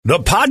The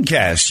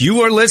podcast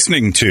you are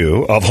listening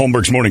to of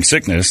Holmberg's Morning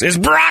Sickness is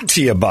brought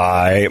to you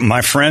by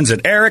my friends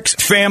at Eric's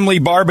Family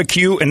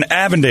Barbecue in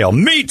Avondale.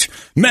 Meet,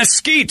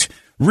 mesquite,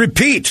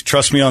 repeat.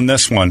 Trust me on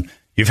this one.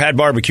 You've had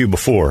barbecue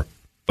before,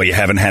 but you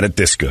haven't had it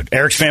this good.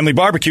 Eric's Family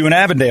Barbecue in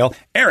Avondale,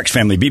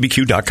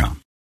 ericsfamilybbq.com.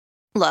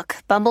 Look,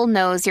 Bumble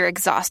knows you're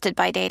exhausted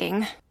by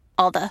dating.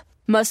 All the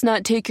must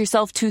not take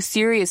yourself too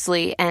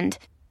seriously and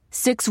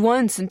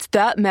 6'1" since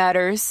that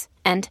matters.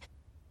 And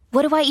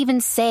what do I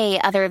even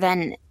say other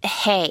than,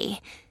 hey?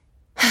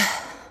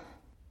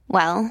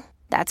 Well,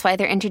 that's why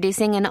they're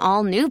introducing an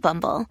all-new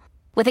Bumble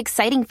with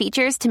exciting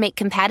features to make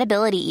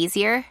compatibility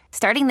easier,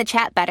 starting the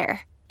chat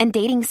better, and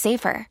dating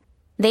safer.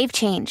 They've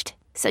changed,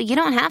 so you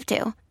don't have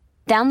to.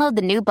 Download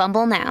the new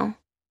Bumble now.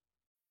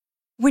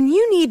 When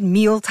you need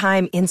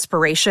mealtime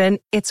inspiration,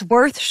 it's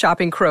worth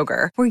shopping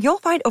Kroger, where you'll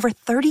find over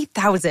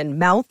 30,000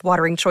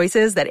 mouth-watering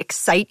choices that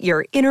excite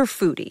your inner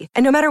foodie.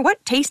 And no matter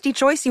what tasty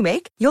choice you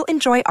make, you'll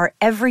enjoy our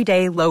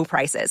everyday low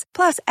prices,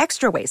 plus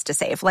extra ways to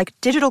save, like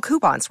digital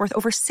coupons worth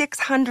over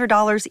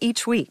 $600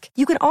 each week.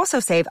 You can also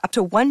save up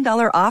to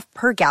 $1 off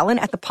per gallon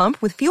at the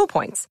pump with fuel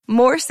points.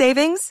 More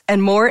savings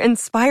and more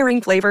inspiring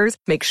flavors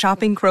make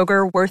shopping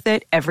Kroger worth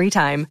it every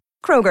time.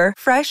 Kroger,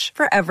 fresh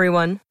for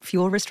everyone.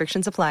 Fuel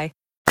restrictions apply.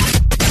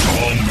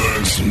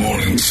 Holmberg's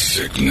Morning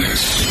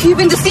Sickness. You've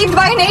been deceived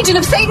by an agent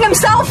of Satan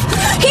himself.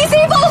 He's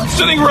evil.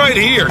 Sitting right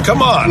here.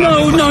 Come on.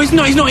 No, he's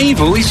not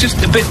evil. He's just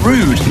a bit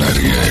rude.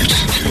 98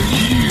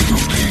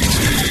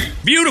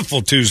 KUPD.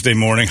 Beautiful Tuesday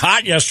morning.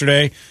 Hot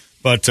yesterday,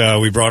 but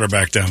we brought her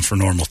back down for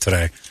normal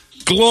today.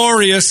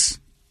 Glorious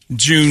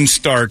June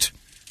start.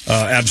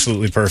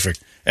 Absolutely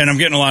perfect. And I'm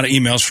getting a lot of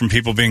emails from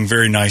people being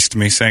very nice to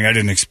me, saying I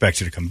didn't expect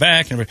you to come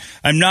back.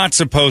 I'm not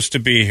supposed to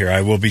be here.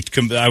 I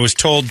was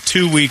told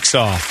 2 weeks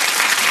off.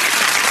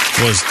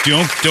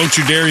 Don't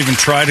you dare even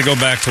try to go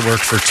back to work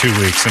for 2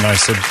 weeks. And I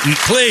said,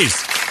 please,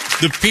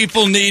 the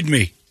people need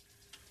me.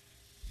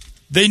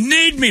 They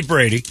need me,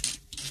 Brady.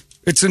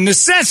 It's a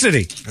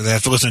necessity. Or they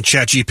have to listen to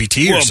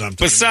ChatGPT or something.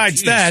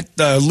 Besides that,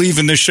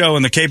 leaving the show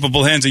in the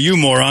capable hands of you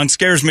morons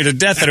scares me to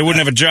death that I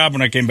wouldn't have a job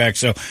when I came back.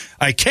 So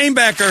I came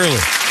back early.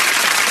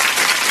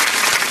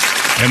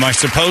 Am I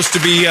supposed to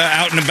be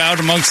out and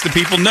about amongst the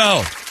people?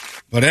 No.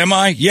 But am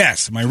I?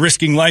 Yes. Am I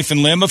risking life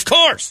and limb? Of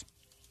course.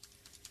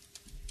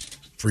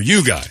 For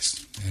you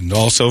guys. And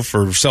also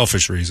for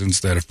selfish reasons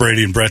that if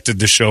Brady and Bret did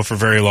this show for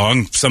very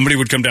long, somebody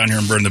would come down here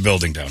and burn the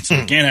building down. So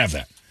we can't have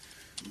that.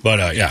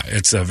 But, yeah,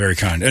 it's very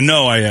kind. And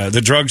no,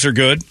 the drugs are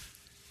good.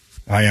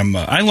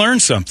 I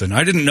learned something.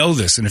 I didn't know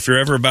this. And if you're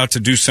ever about to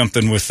do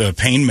something with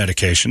pain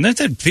medication,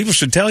 people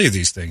should tell you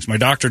these things. My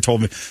doctor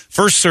told me,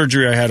 first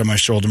surgery I had on my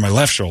shoulder, my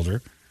left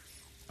shoulder,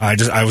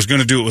 I was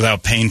going to do it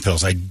without pain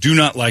pills. I do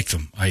not like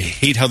them. I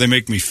hate how they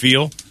make me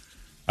feel.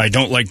 I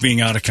don't like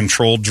being out of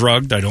control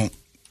drugged. I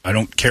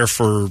don't care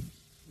for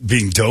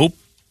being dope,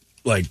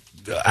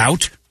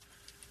 out.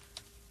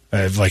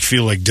 I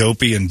feel like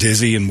dopey and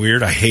dizzy and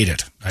weird. I hate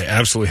it. I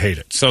absolutely hate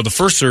it. So the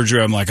first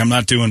surgery, I'm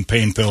not doing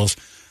pain pills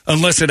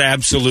unless it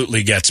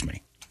absolutely gets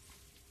me.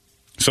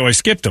 So I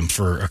skipped them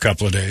for a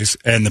couple of days,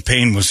 and the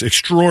pain was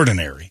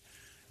extraordinary.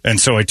 And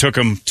so I took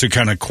them to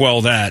kind of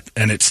quell that,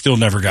 and it still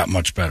never got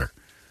much better.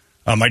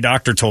 My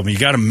doctor told me, you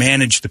got to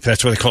manage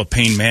that's why they call it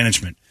pain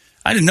management.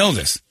 I didn't know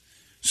this.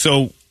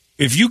 So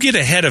if you get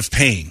ahead of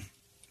pain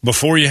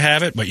before you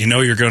have it, but you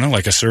know you're going to,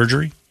 like a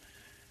surgery,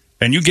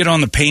 and you get on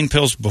the pain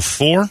pills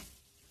before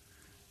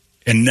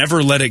and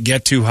never let it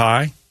get too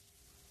high,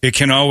 it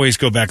can always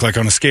go back. Like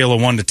on a scale of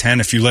 1 to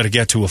 10, if you let it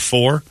get to a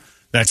 4,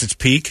 that's its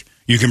peak,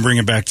 you can bring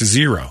it back to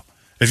 0.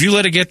 If you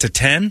let it get to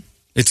 10,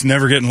 it's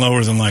never getting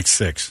lower than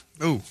 6.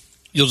 Ooh.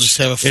 You'll just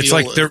have a It's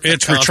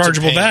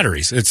rechargeable pain.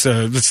 batteries. It's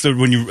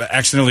when you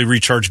accidentally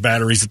recharge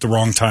batteries at the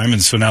wrong time,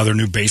 and so now their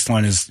new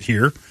baseline is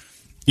here.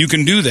 You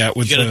can do that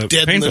with you gotta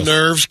deaden the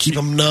nerves, keep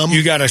them numb.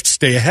 You got to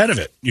stay ahead of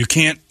it. You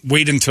can't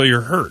wait until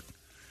you're hurt.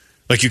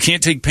 You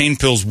can't take pain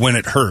pills when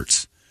it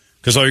hurts,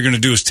 because all you're going to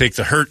do is take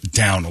the hurt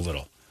down a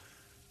little.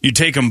 You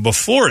take them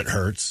before it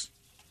hurts,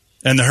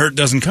 and the hurt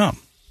doesn't come.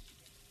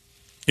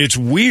 It's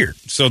weird.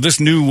 So this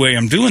new way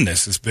I'm doing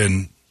this has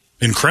been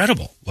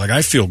incredible.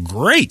 I feel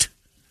great.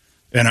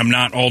 And I'm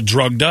not all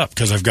drugged up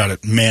because I've got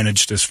it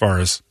managed as far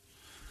as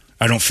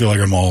I don't feel like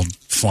I'm all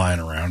flying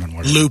around and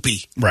whatever.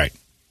 Loopy. Right.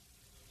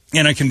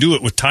 And I can do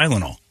it with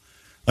Tylenol.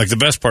 The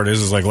best part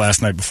is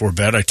last night before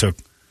bed, I took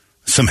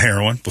some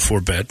heroin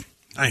before bed.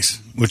 Nice.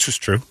 Which was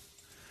true.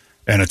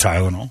 And a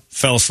Tylenol.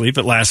 Fell asleep.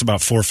 It lasts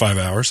about 4 or 5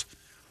 hours.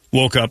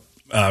 Woke up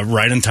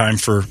right in time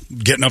for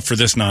getting up for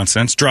this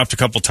nonsense. Dropped a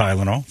couple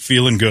Tylenol.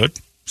 Feeling good.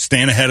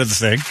 Staying ahead of the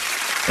thing.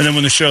 And then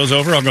when the show's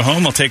over, I'll go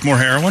home. I'll take more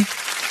heroin.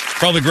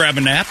 Probably grab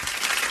a nap.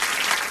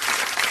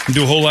 And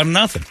do a whole lot of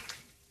nothing.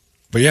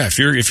 But yeah, if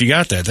you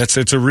got that,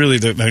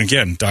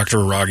 again, Dr.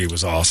 Aragi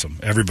was awesome.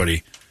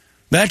 Everybody,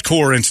 that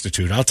Core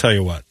Institute, I'll tell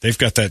you what, they've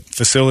got that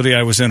facility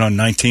I was in on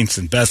 19th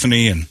and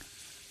Bethany, and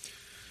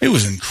it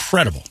was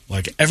incredible.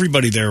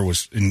 Everybody there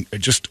was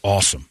just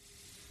awesome.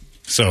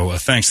 So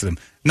thanks to them.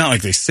 Not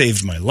like they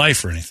saved my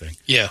life or anything.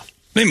 Yeah.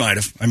 They might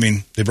have.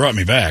 They brought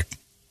me back.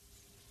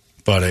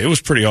 But it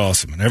was pretty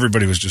awesome, and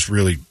everybody was just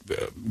really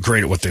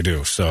great at what they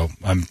do. So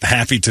I'm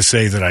happy to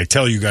say that I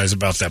tell you guys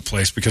about that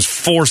place, because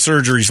 4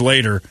 surgeries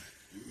later,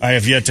 I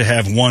have yet to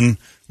have one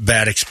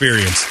bad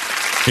experience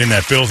in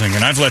that building,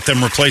 and I've let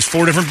them replace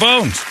 4 different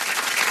bones.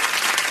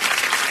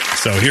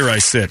 So here I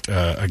sit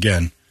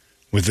again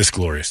with this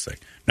glorious thing.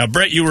 Now,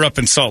 Brett, you were up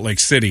in Salt Lake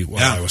City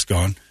while I was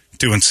gone,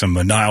 doing some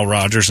Nile,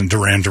 Rodgers, and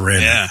Duran,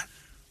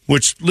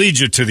 which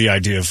leads you to the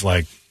idea of,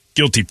 like,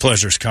 guilty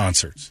pleasures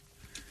concerts.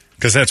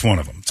 Because that's one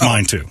of them. It's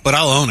mine, too. But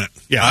I'll own it.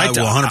 Yeah, I will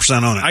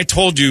 100% own it. I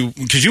told you,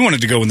 because you wanted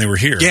to go when they were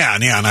here. Yeah,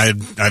 and I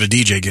had a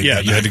DJ gig.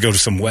 Yeah, you had to go to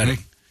some wedding.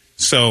 Mm-hmm.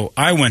 So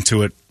I went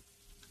to it,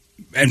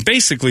 and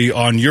basically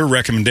on your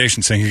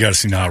recommendation saying you got to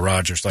see Nile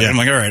Rodgers. Like, I'm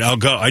like, all right, I'll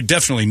go. I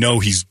definitely know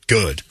he's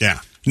good. Yeah.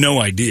 No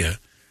idea.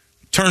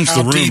 Turns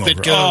How the room deep over.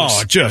 it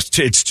goes.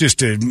 It's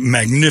just a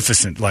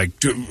magnificent, like,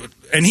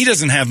 and he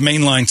doesn't have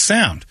mainline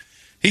sound.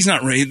 He's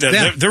not really.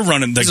 They're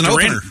running.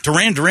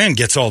 Duran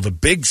gets all the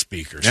big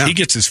speakers. Yeah. He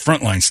gets his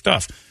frontline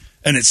stuff,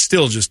 and it's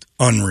still just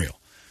unreal.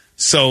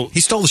 So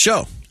he stole the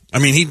show. I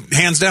mean, he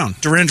hands down.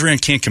 Duran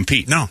can't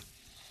compete. No,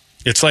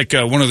 it's like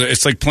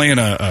It's like playing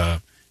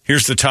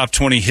here's the top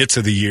 20 hits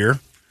of the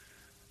year,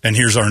 and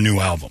here's our new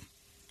album.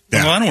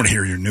 Yeah. Well, I don't want to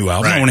hear your new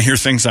album. Right. I want to hear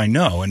things I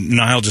know. And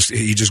Nile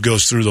just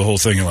goes through the whole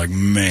thing and like,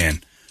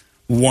 man,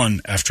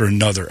 one after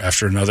another,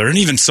 and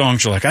even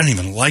songs are like, I don't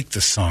even like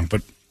this song,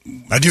 but.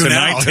 I do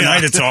tonight.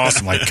 Tonight it's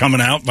awesome. Like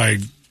Coming Out by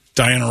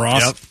Diana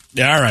Ross. Yep.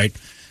 Yeah, all right.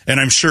 And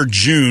I'm sure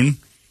June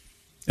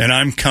and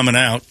I'm Coming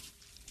Out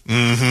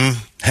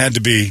had to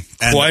be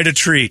quite a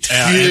treat.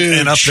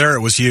 And up there it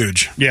was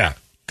huge. Yeah,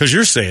 because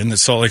you're saying that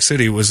Salt Lake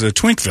City was a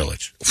twink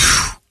village.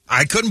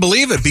 I couldn't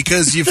believe it,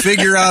 because you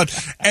figure out,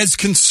 as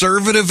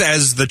conservative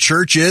as the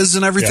church is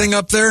and everything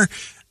up there,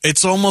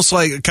 it's almost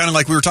like, kind of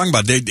like we were talking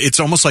about,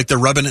 it's almost like they're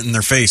rubbing it in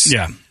their face.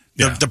 Yeah.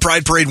 The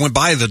Pride Parade went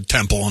by the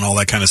temple and all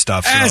that kind of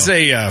stuff. So. As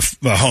a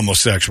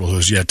homosexual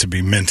who's yet to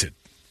be minted,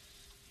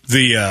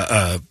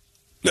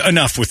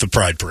 enough with the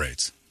Pride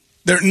Parades.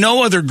 There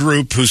no other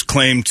group who's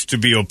claimed to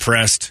be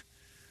oppressed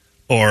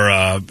or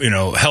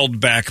held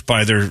back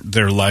by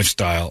their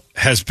lifestyle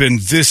has been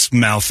this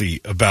mouthy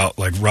about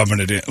like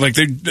rubbing it in, like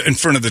they're in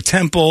front of the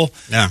temple,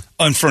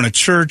 in front of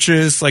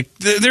churches. Like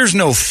there's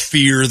no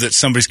fear that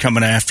somebody's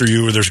coming after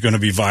you or there's going to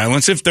be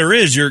violence. If there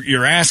is,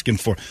 you're asking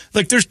for.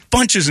 Like there's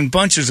bunches and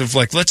bunches of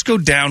like, let's go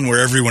down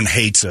where everyone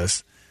hates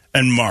us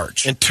and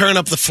march and turn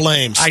up the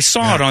flames. I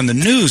saw it on the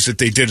news that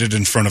they did it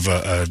in front of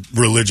a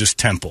religious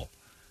temple,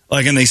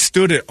 like, and they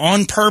stood it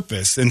on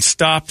purpose and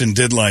stopped and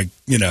did like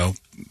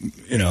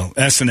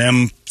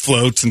S&M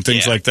floats and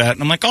things like that.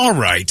 And I'm like, all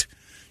right,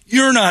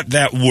 you're not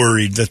that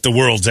worried that the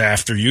world's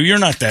after you. You're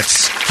not that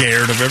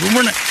scared of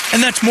everyone.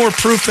 And that's more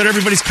proof that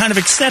everybody's kind of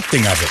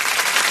accepting of it.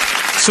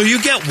 So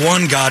you get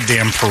one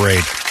goddamn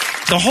parade.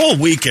 The whole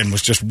weekend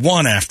was just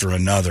one after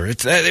another.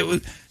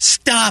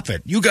 Stop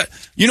it. You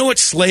know what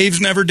slaves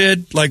never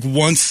did? Like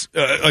once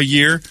a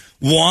year,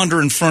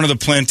 wander in front of the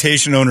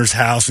plantation owner's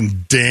house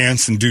and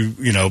dance and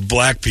do,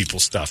 black people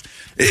stuff.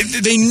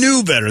 They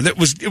knew better.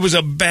 It was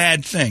a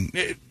bad thing.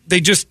 They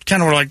just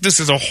kind of were like, this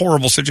is a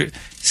horrible situation.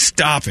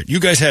 Stop it. You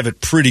guys have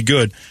it pretty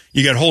good.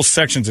 You got whole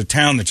sections of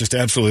town that just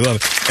absolutely love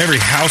it. Every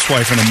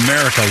housewife in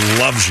America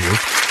loves you.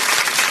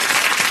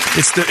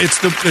 It's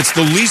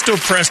the least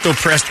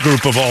oppressed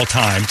group of all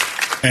time,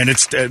 and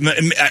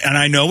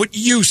I know it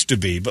used to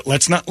be, but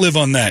let's not live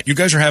on that. You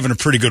guys are having a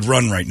pretty good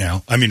run right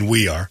now. I mean,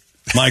 we are.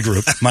 My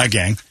group, my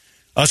gang.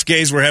 Us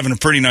gays, we're having a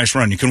pretty nice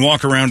run. You can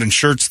walk around in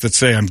shirts that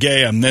say, I'm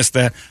gay, I'm this,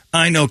 that.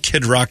 I know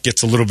Kid Rock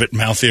gets a little bit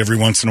mouthy every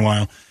once in a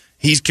while.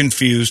 He's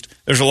confused.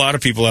 There's a lot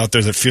of people out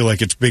there that feel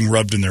like it's being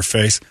rubbed in their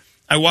face.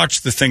 I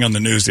watched the thing on the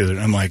news the other day,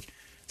 and I'm like,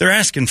 they're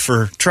asking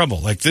for trouble.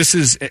 Like, this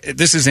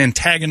is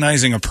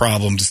antagonizing a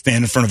problem to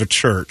stand in front of a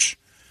church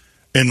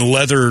in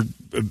leather,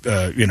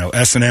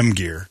 S&M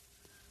gear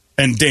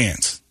and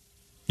dance.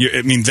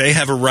 They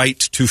have a right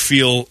to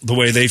feel the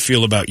way they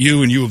feel about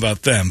you and you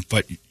about them,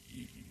 but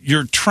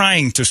you're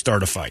trying to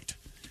start a fight.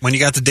 When you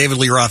got the David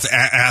Lee Roth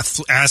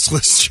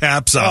assless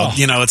chaps out,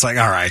 it's like,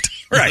 all right.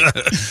 Right.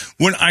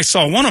 When I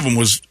saw one of them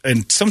was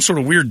in some sort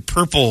of weird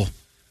purple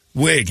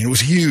wig, and it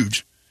was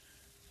huge.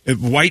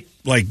 White,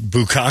 like,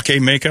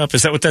 bukkake makeup.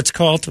 Is that what that's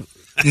called?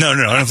 No,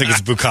 I don't think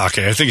it's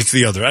bukkake. I think it's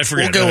the other. I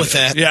forget. We'll go with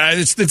that. Yeah,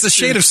 it's a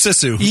shade of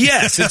sisu.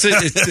 Yes,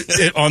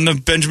 it's on the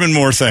Benjamin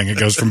Moore thing. It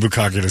goes from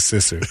bukkake to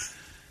sisu.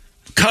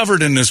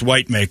 Covered in this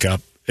white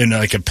makeup and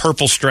like a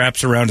purple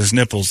straps around his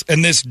nipples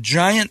and this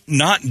giant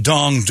not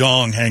dong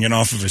hanging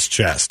off of his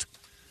chest.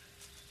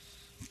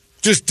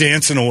 Just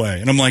dancing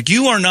away. And I'm like,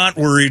 you are not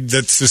worried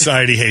that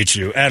society hates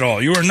you at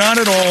all. You are not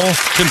at all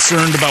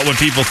concerned about what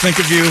people think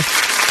of you.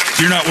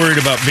 You're not worried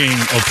about being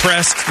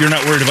oppressed. You're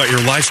not worried about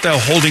your lifestyle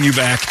holding you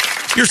back.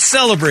 You're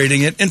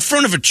celebrating it in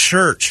front of a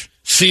church.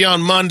 See you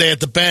on Monday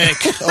at the bank.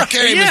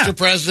 Okay, yeah. Mr.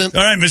 President.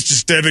 All right, Mr.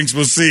 Stebbings,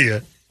 we'll see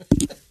you.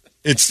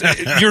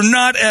 You're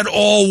not at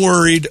all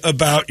worried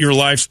about your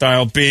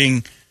lifestyle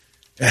being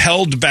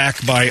held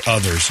back by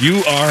others.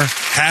 You are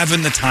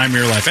having the time of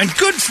your life. And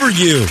good for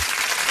you.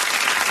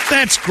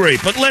 That's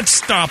great, but let's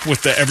stop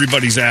with the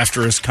everybody's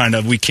after us kind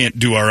of, we can't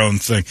do our own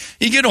thing.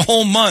 You get a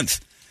whole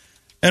month.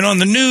 And on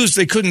the news,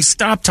 they couldn't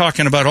stop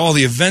talking about all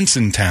the events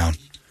in town.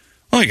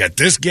 Oh, you got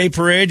this gay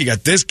parade, you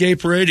got this gay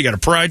parade, you got a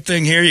pride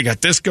thing here, you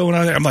got this going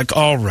on there. I'm like,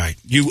 all right,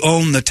 you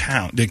own the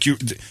town. Like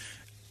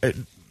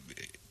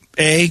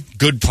A,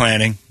 good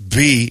planning.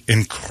 B,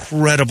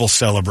 incredible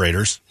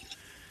celebrators.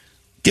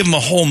 Give them a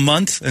whole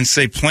month and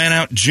say plan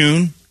out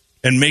June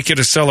and make it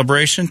a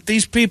celebration.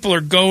 These people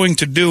are going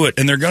to do it,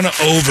 and they're going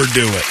to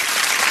overdo it.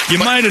 You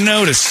might have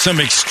noticed some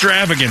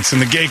extravagance in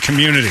the gay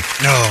community.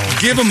 No.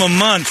 Give them a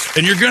month,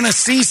 and you're going to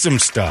see some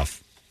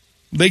stuff.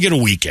 They get a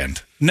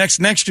weekend.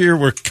 Next year,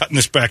 we're cutting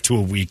this back to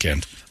a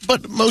weekend.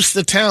 But most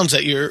of the towns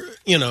that you're,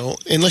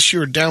 unless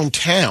you're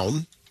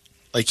downtown,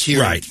 like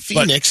here in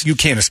Phoenix. But you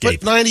can't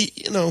escape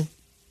it.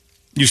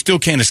 You still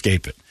can't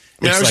escape it.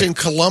 I was in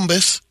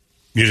Columbus.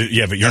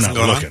 Yeah, but you're not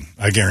looking.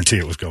 I guarantee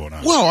it was going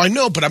on. Well, I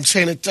know, but I'm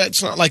saying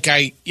it's not like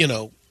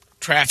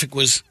traffic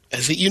was,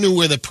 you knew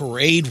where the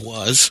parade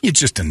was. It's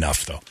just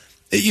enough, though.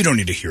 You don't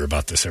need to hear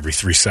about this every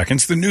 3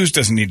 seconds. The news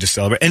doesn't need to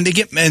celebrate. And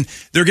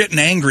they're getting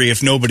angry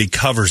if nobody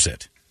covers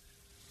it.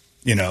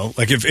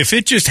 Like if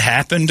it just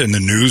happened and the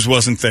news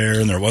wasn't there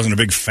and there wasn't a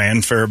big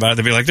fanfare about it,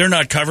 they'd be like, they're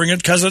not covering it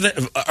because of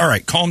that. All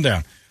right, calm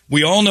down.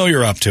 We all know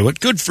you're up to it.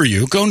 Good for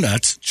you. Go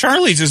nuts.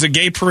 Charlie's is a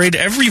gay parade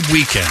every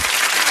weekend.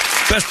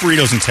 Best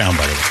burritos in town,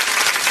 by the way.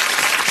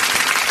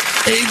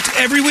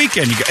 Every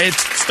weekend.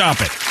 Stop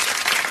it.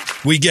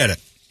 We get it.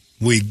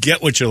 We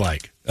get what you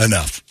like.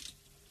 Enough.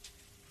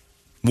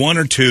 1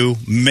 or 2,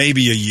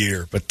 maybe a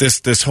year. But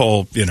this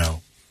whole,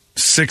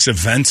 6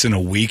 events in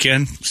a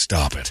weekend,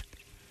 stop it.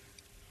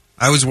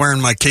 I was wearing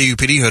my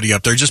KUPD hoodie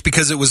up there just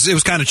because it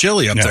was kind of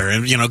chilly up there,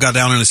 and got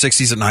down in the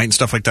 60s at night and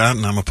stuff like that.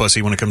 And I'm a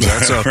pussy when it comes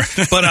out. So,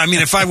 but I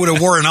mean, if I would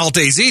have wore an Alt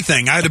AZ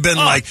thing, I'd have been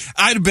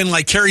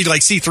carried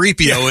like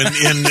C-3PO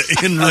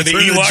in the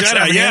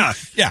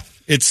Jedi. Yeah.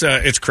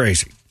 It's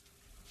crazy.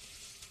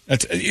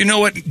 You know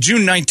what?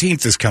 June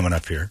 19th is coming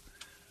up here,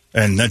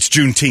 and that's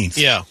Juneteenth.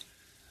 Yeah.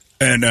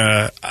 And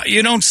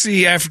you don't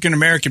see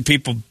African-American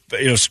people,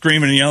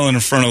 screaming and yelling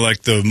in front of,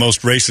 like, the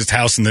most racist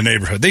house in the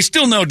neighborhood. They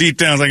still know deep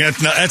down, like,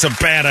 that's a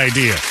bad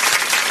idea.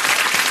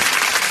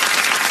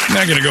 I'm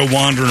not going to go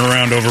wandering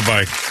around over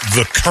by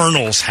the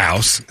Colonel's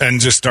house and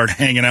just start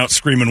hanging out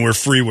screaming, we're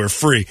free, we're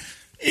free.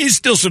 There's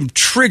still some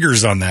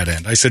triggers on that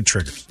end. I said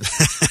triggers.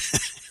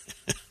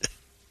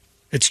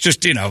 It's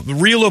just,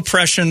 real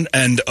oppression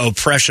and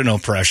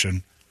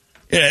oppression.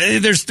 Yeah,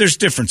 there's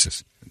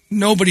differences.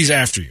 Nobody's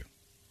after you.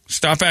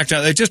 Stop acting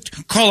out. They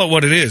just call it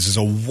what it is. It's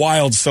a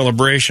wild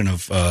celebration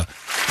of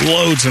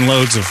loads and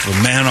loads of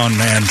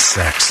man-on-man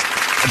sex.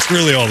 That's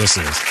really all this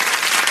is.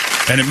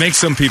 And it makes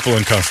some people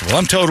uncomfortable.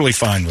 I'm totally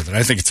fine with it.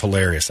 I think it's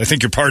hilarious. I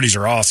think your parties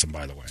are awesome,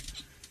 by the way.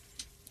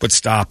 But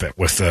stop it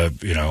with,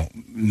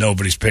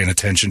 nobody's paying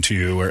attention to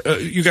you. Or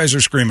you guys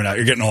are screaming out.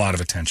 You're getting a lot of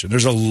attention.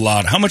 There's a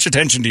lot. How much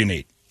attention do you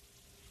need?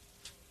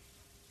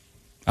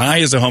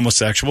 I, as a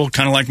homosexual,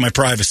 kind of like my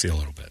privacy a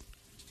little bit.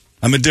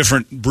 I'm a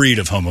different breed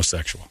of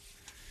homosexual.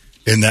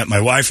 In that my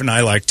wife and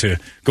I like to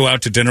go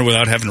out to dinner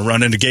without having to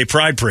run into gay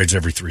pride parades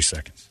every 3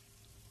 seconds.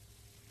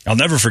 I'll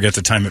never forget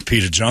the time at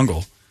Pita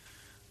Jungle.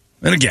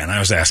 And again, I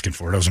was asking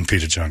for it. I was in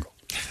Pita Jungle.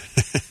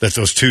 That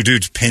those 2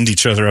 dudes pinned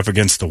each other up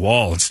against the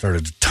wall and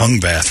started a tongue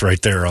bath right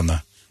there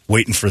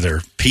waiting for their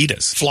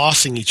pitas.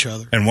 Flossing each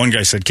other. And one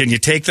guy said, can you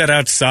take that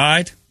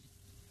outside?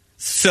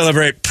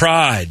 Celebrate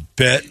pride,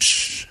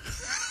 bitch.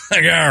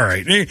 Like, all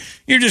right.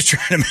 You're just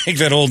trying to make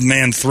that old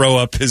man throw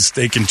up his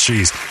steak and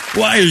cheese.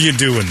 Why are you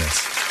doing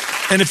this?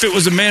 And if it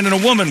was a man and a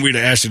woman, we'd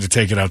have asked you to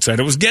take it outside.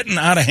 It was getting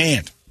out of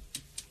hand.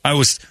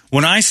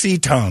 When I see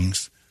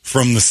tongues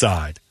from the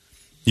side,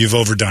 you've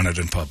overdone it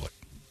in public.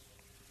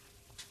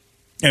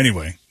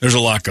 Anyway, there's a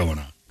lot going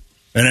on.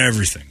 And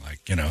everything.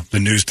 Like, the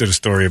news did a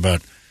story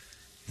about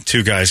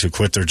 2 guys who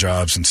quit their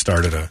jobs and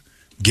started a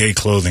gay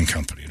clothing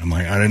company. And I'm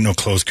like, I didn't know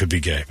clothes could be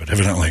gay, but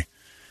evidently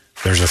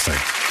there's a thing.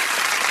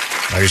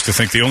 I used to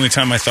think the only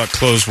time I thought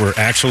clothes were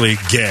actually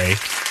gay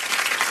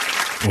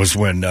was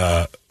when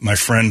my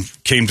friend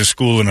came to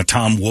school in a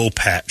Tom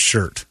Wopat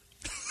shirt.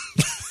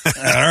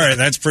 All right,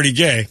 that's pretty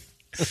gay.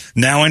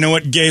 Now I know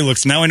what gay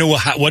looks. Now I know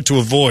what to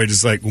avoid.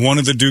 It's like one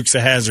of the Dukes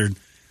of Hazzard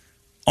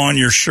on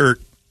your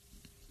shirt.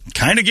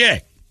 Kind of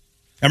gay.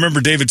 I remember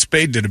David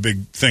Spade did a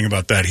big thing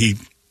about that. He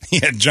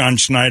had John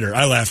Schneider.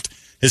 I laughed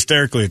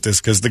hysterically at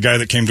this because the guy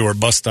that came to our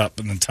bus stop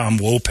and then Tom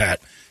Wopat,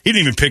 he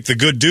didn't even pick the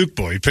good Duke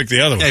boy. He picked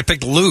the other one. Yeah, he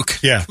picked Luke.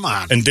 Yeah. Come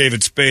on. And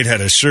David Spade had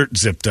his shirt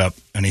zipped up,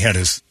 and he had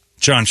his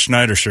John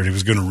Schneider shirt he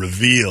was going to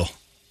reveal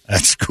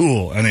at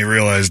school. And he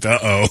realized,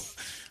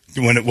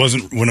 when it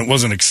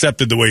wasn't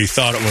accepted the way he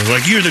thought it was.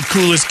 Like, you're the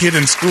coolest kid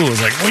in school.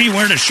 It's like, why are you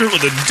wearing a shirt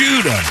with a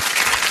dude on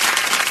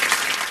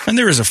it? And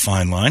there is a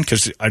fine line,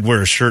 because I'd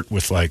wear a shirt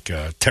with, like,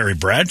 Terry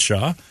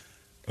Bradshaw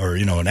or,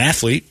 an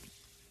athlete.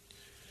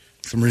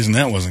 For some reason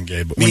that wasn't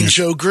gay. But Mean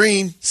Joe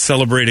Green.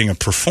 Celebrating a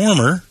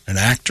performer, an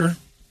actor,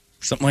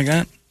 something like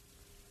that,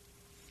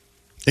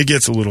 it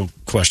gets a little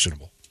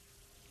questionable.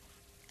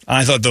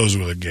 I thought those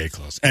were the gay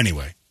clothes.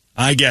 Anyway,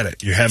 I get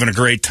it. You're having a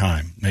great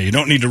time. Now, you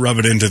don't need to rub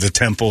it into the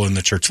temple and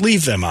the church.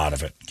 Leave them out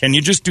of it. Can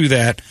you just do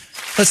that?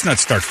 Let's not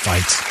start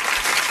fights.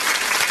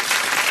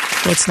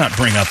 Let's not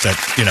bring up that,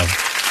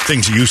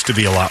 things used to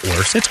be a lot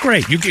worse. It's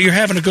great. You're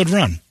having a good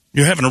run.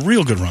 You're having a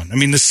real good run. I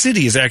mean, the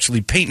city is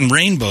actually painting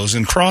rainbows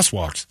and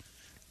crosswalks.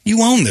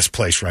 You own this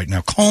place right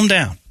now. Calm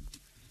down.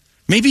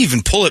 Maybe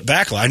even pull it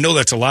back. I know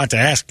that's a lot to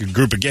ask a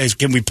group of gays.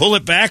 Can we pull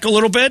it back a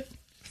little bit?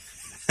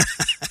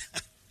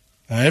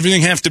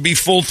 Everything have to be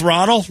full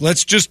throttle?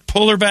 Let's just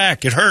pull her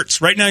back. It hurts.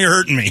 Right now you're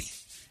hurting me.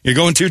 You're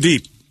going too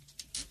deep.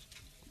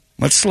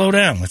 Let's slow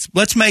down.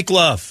 Let's make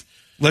love.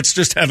 Let's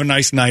just have a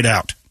nice night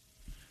out.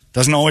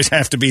 Doesn't always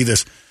have to be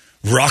this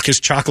raucous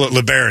chocolate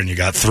LeBaron you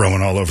got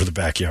throwing all over the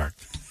backyard.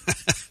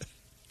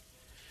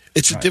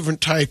 It's a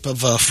different type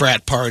of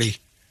frat party.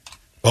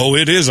 Oh,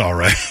 it is all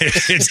right.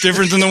 It's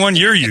different than the one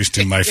you're used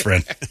to, my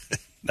friend.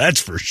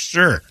 That's for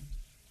sure.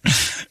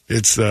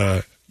 It's,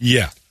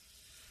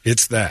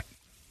 it's that.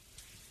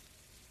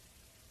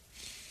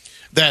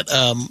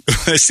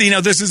 See,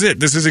 now this is it.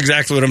 This is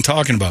exactly what I'm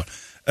talking about.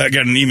 I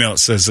got an email. It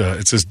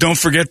says, don't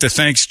forget to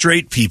thank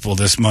straight people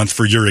this month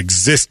for your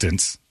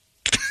existence.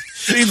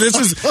 See, this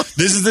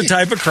is the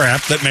type of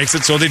crap that makes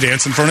it so they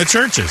dance in front of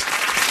churches.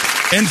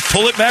 And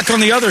pull it back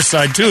on the other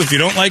side, too. If you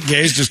don't like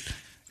gays, just,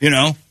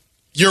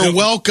 You're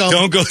welcome.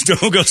 Don't go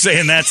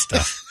saying that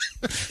stuff.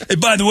 Hey,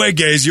 by the way,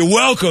 gays, you're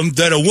welcome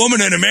that a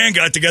woman and a man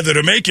got together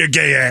to make your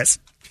gay ass.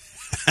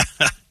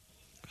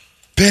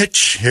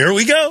 Bitch, here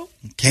we go.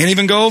 Can't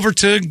even go over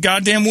to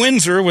goddamn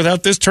Windsor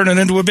without this turning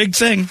into a big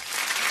thing.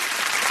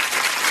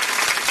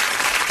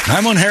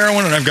 I'm on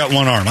heroin and I've got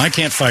one arm. I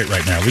can't fight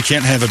right now. We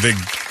can't have a big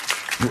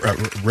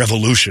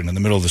revolution in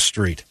the middle of the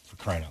street, for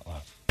crying out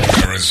loud.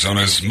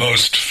 Arizona's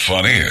most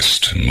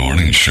funniest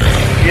morning show.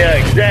 Yeah,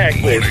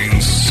 exactly.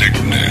 Morning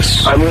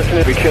Sickness. I'm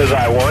listening because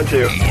I want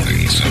to.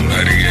 Mornings at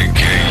 98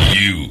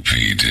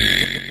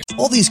 KUPD.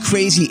 All these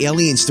crazy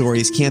alien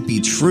stories can't be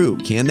true,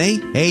 can they?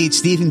 Hey, it's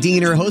Stephen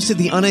Diener, host of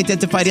the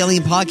Unidentified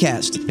Alien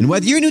Podcast. And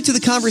whether you're new to the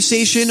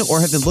conversation or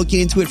have been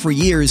looking into it for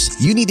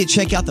years, you need to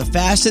check out the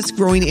fastest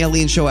growing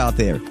alien show out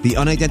there, the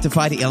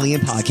Unidentified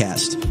Alien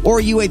Podcast, or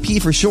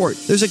UAP for short.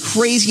 There's a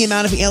crazy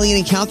amount of alien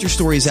encounter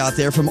stories out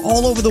there from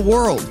all over the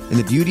world. And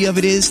the beauty of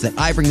it is that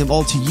I bring them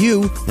all to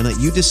you and let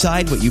you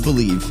decide what you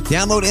believe.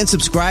 Download and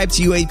subscribe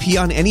to UAP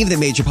on any of the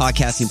major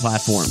podcasting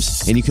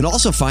platforms. And you can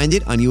also find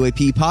it on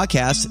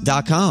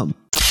UAPpodcast.com.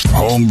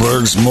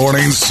 Holmberg's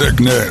Morning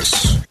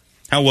Sickness.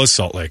 How was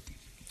Salt Lake?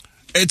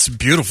 It's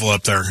beautiful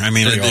up there. I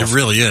mean, it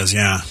really is,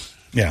 yeah.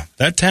 Yeah,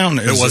 that town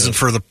is... If it wasn't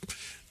for the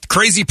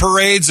crazy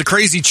parades, the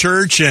crazy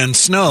church, and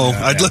snow,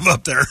 I'd live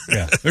up there.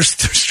 Yeah, there's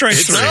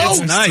strikes.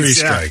 It's nice. 3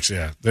 strikes,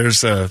 yeah.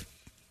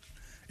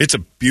 It's a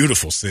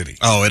beautiful city.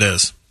 Oh, it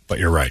is. But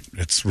you're right.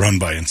 It's run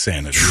by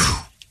insanity.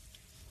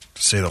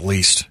 To say the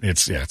least.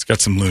 It's got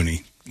some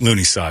loony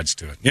sides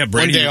to it. Yeah,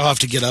 Brady. One day I'll have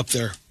to get up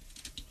there.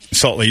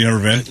 Salt Lake, you never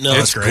been? No,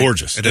 it's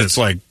gorgeous. It's is.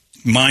 like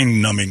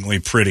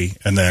mind-numbingly pretty,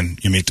 and then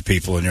you meet the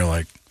people, and you're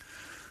like,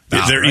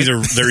 they're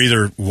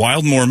either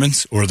wild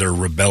Mormons or they're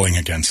rebelling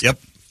against. Yep.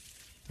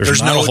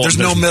 There's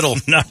no middle.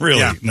 Not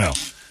really. Yeah. No.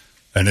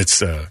 And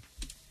it's a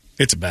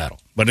battle,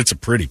 but it's a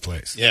pretty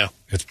place. Yeah.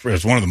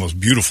 It's one of the most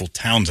beautiful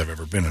towns I've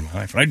ever been in my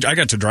life. And I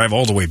got to drive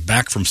all the way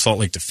back from Salt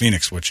Lake to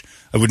Phoenix, which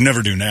I would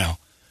never do now.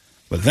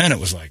 But then it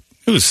was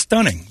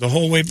stunning the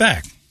whole way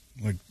back,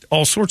 like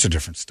all sorts of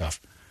different stuff.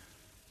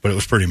 But it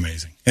was pretty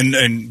amazing.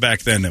 And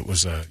back then it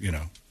was,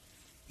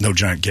 no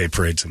giant gay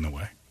parades in the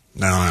way.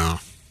 No.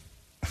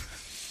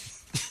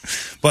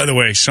 By the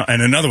way,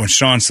 and another one,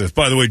 Sean says,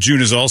 by the way, June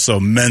is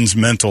also Men's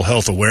Mental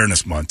Health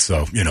Awareness Month.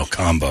 So,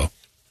 combo.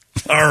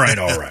 All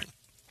right.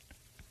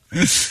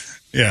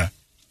 Yeah.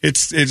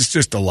 It's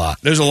just a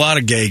lot. There's a lot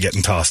of gay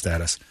getting tossed at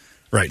us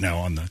right now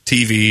on the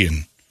TV.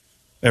 And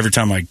every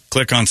time I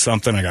click on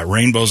something, I got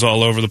rainbows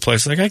all over the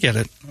place. Like, I get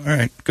it. All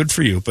right. Good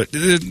for you. But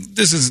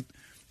this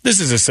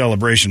is a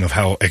celebration of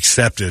how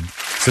accepted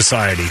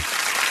society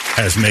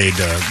has made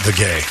the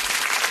gay.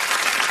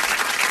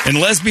 And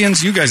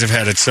lesbians, you guys have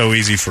had it so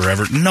easy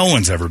forever. No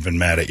one's ever been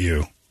mad at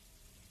you.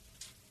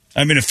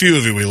 I mean, a few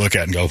of you we look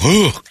at and go,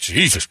 oh,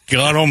 Jesus,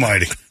 God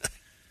almighty.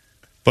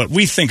 But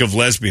we think of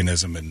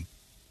lesbianism, and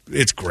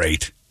it's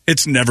great.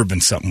 It's never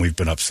been something we've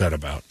been upset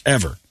about,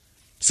 ever.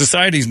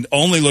 Society's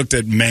only looked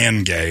at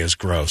man gay as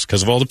gross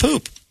because of all the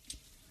poop.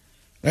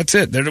 That's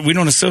it. We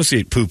don't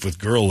associate poop with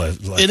girl.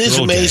 It is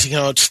amazing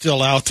how it's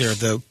still out there,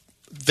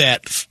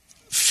 that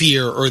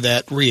fear or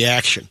that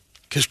reaction,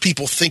 because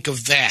people think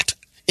of that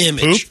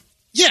image. Poop?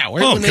 Yeah.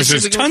 Oh, because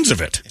there's tons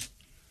of it.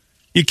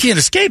 You can't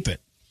escape it.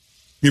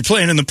 You're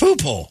playing in the poop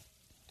hole.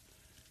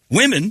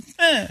 Women,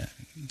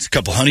 it's a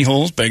couple honey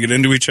holes banging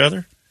into each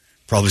other.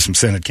 Probably some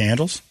scented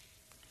candles.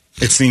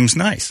 It seems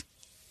nice.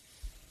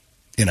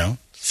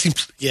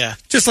 Seems, yeah.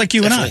 Just like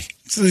you definitely. and I.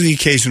 It's the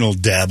occasional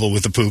dabble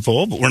with the poop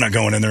hole, but we're not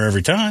going in there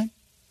every time.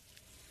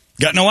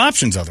 Got no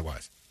options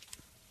otherwise.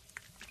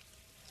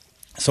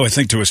 So I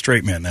think to a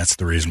straight man, that's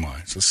the reason why.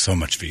 It's just so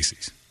much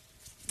feces.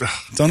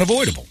 It's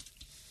unavoidable.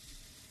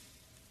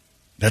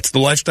 That's the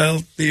lifestyle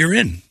that you're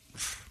in.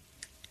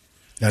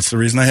 That's the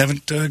reason I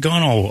haven't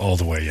gone all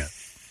the way yet.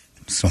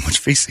 So much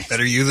feces.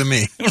 Better you than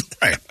me.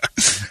 Right.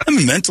 I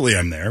mean, mentally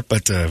I'm there,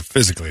 but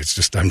physically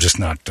I'm just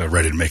not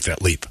ready to make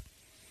that leap.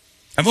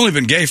 I've only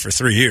been gay for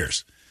 3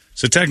 years.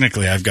 So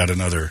technically I've got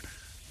another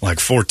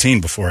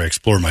 14 before I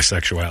explore my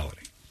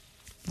sexuality.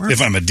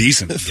 If I'm a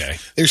decent gay.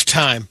 There's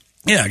time.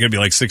 Yeah, I got to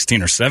be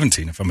 16 or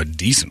 17 if I'm a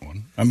decent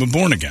one. I'm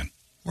born again.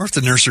 Or if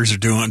the nurseries are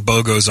doing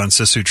BOGOs on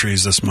sisu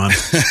trees this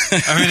month.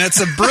 I mean,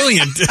 it's a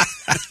brilliant...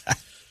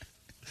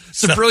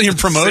 It's a brilliant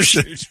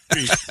promotion.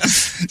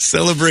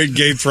 Celebrate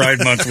Gay Pride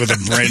Month with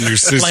a brand new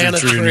sister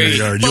tree in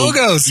your yard.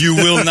 BOGOs. You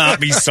will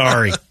not be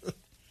sorry.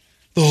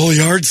 The whole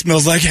yard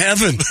smells like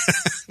heaven.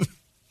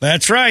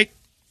 That's right.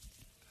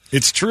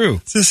 It's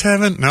true. Is this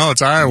heaven? No,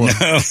 it's Iowa.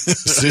 No,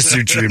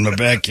 sister tree in my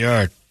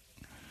backyard.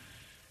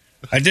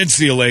 I did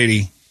see a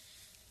lady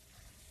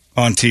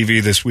on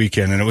TV this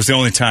weekend, and it was the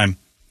only time.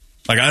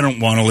 I don't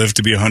want to live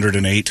to be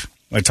 108.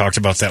 I talked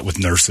about that with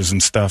nurses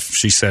and stuff.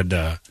 She said,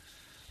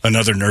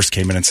 another nurse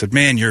came in and said,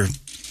 man, your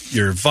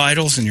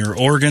vitals and your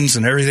organs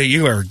and everything,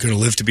 you are going to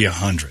live to be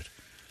 100.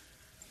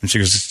 And she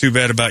goes, it's too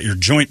bad about your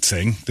joint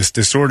thing, this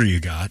disorder you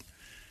got.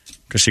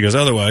 Because she goes,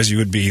 otherwise you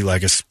would be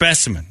like a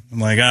specimen. I'm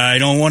like, I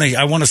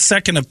want a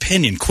second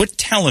opinion. Quit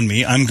telling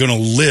me I'm going to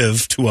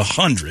live to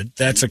 100.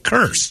 That's a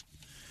curse.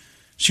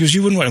 She goes,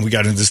 you wouldn't want to, we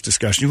got into this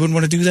discussion, you wouldn't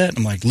want to do that?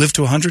 I'm like, live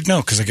to 100?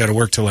 No, because I got to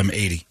work till I'm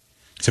 80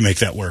 to make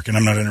that work, and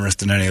I'm not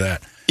interested in any of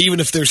that. Even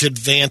if there's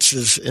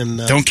advances in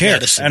don't care.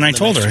 medicine. And I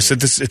told her, I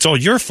said, it's all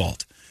your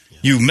fault. Yeah.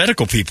 You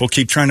medical people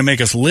keep trying to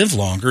make us live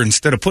longer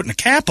instead of putting a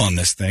cap on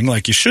this thing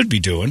like you should be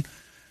doing.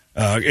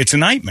 It's a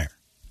nightmare.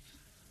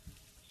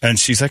 And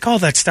she's like, oh,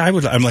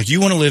 I'm like, you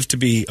want to live to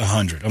be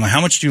 100. I'm like,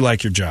 how much do you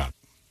like your job?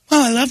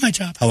 Oh, I love my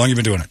job. How long have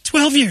you been doing it?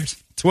 12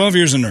 years. 12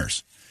 years a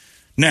nurse.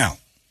 Now,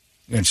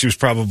 and she was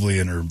probably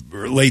in her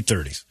late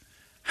 30s.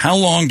 How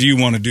long do you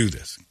want to do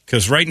this?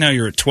 Because right now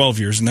you're at 12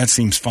 years, and that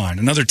seems fine.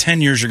 Another 10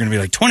 years, you're going to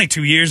be like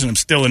 22 years, and I'm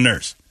still a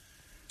nurse.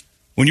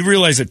 When you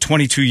realize at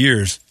 22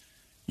 years,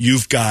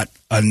 you've got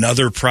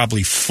another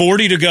probably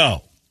 40 to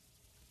go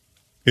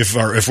if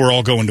we're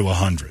all going to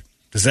 100.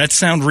 Does that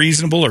sound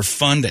reasonable or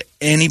fun to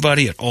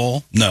anybody at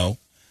all? No.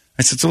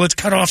 I said, so let's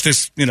cut off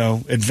this,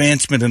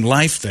 advancement in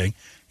life thing.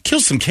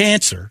 Kill some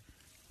cancer.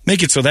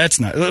 Make it so that's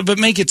not, but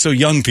make it so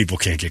young people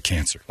can't get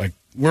cancer.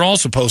 We're all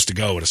supposed to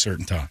go at a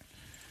certain time.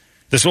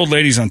 This old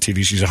lady's on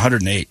TV. She's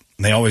 108.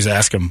 And they always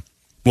ask them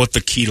what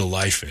the key to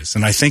life is.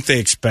 And I think they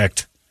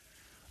expect...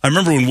 I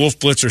remember when Wolf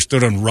Blitzer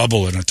stood on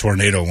rubble in a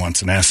tornado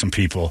once and asked some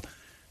people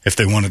if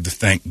they wanted to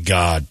thank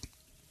God.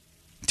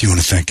 Do you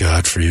want to thank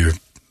God for your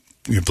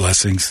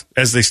blessings?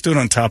 As they stood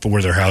on top of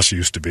where their house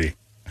used to be.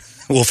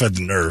 Wolf had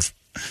the nerve.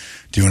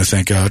 Do you want to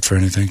thank God for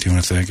anything? Do you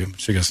want to thank him?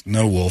 She goes,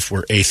 no, Wolf,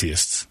 we're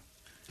atheists.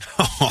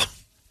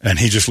 And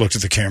he just looked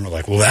at the camera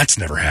like, well, that's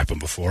never happened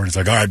before. And he's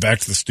like, all right, back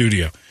to the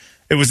studio.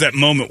 It was that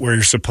moment where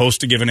you're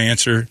supposed to give an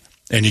answer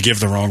and you give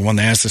the wrong one.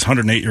 They asked this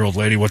 108-year-old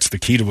lady, what's the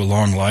key to a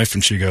long life?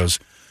 And she goes,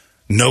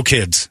 no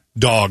kids,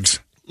 dogs.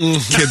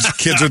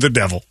 Kids are the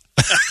devil.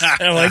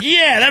 And I'm like,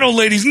 yeah, that old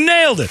lady's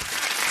nailed it.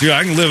 Dude,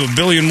 I can live a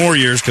billion more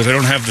years because I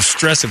don't have the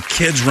stress of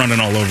kids running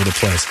all over the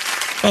place.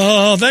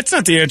 Oh, that's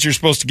not the answer you're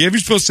supposed to give. You're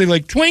supposed to say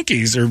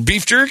Twinkies or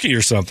beef jerky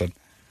or something.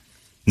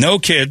 No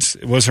kids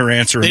was her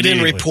answer. They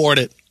didn't report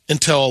it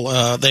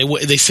until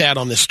they sat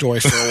on this story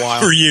for a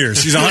while. For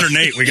years. She's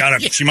 108. We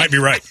got it. She might be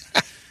right.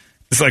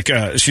 It's like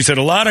she said,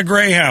 a lot of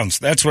greyhounds.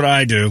 That's what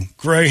I do.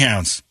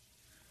 Greyhounds.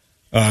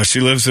 She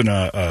lives in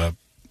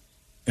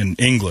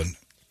England,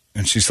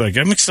 and she's like,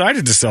 I'm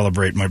excited to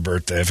celebrate my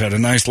birthday. I've had a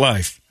nice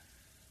life.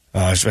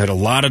 I've had a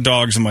lot of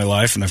dogs in my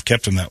life, and I've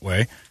kept them that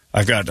way.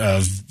 I've got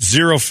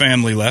 0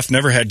 family left.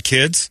 Never had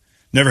kids.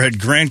 Never had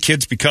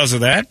grandkids because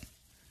of that.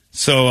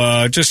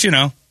 So just,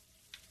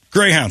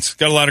 greyhounds.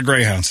 Got a lot of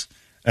greyhounds.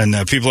 And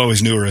people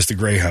always knew her as the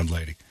greyhound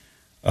lady.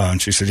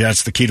 And she said, yeah,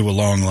 it's the key to a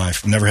long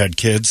life. Never had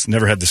kids.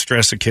 Never had the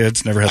stress of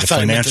kids. Never had the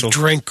financial. I thought you meant to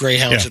drink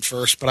greyhounds at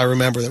first, but I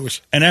remember there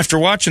was. And after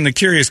watching The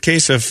Curious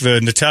Case of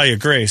Natalia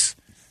Grace,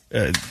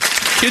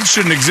 kids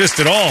shouldn't exist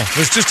at all.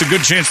 There's just a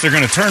good chance they're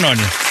going to turn on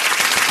you.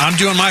 I'm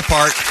doing my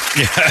part.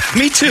 Yeah,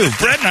 me too.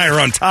 Brett and I are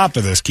on top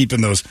of this,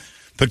 keeping those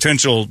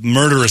potential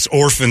murderous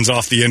orphans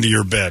off the end of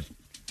your bed.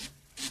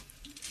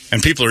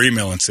 And people are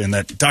emailing saying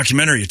that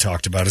documentary you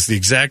talked about is the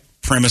exact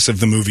premise of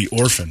the movie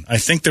Orphan. I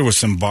think there was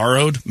some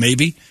borrowed,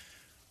 maybe,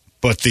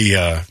 but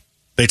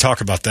they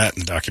talk about that in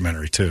the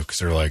documentary too, because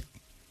they're like,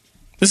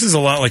 this is a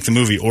lot like the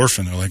movie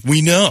Orphan. They're like,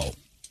 we know.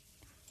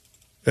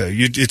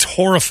 It's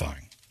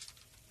horrifying.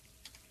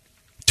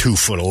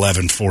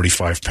 2'11",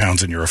 45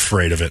 pounds, and you're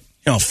afraid of it.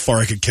 You know how far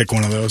I could kick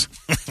one of those?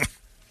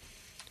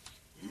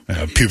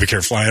 Pubic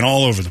hair flying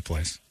all over the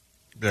place.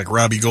 Like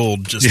Robbie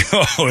Gold. Just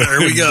there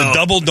we go. The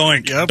double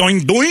doink. Yep.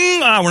 Doink,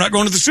 doink. We're not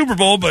going to the Super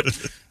Bowl, but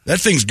that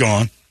thing's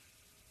gone.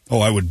 Oh,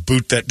 I would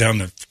boot that down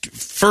the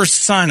first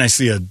sign I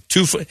see a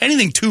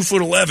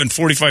 2'11",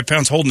 45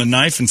 pounds holding a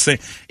knife and say,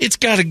 it's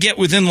got to get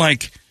within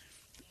 8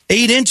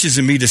 inches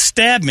of me to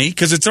stab me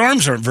because its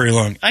arms aren't very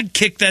long. I'd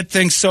kick that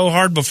thing so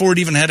hard before it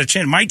even had a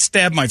chance. Might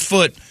stab my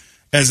foot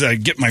as I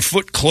get my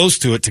foot close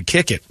to it to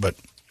kick it, but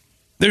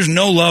There's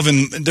no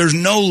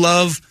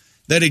love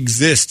that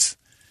exists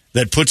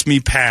that puts me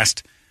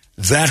past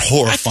that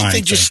horrifying I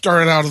think they just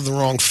started out on the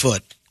wrong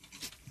foot.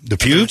 The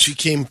pubes? She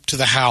came to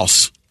the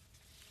house.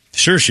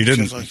 Sure, she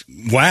didn't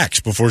wax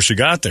before she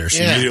got there.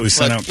 She immediately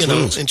sent out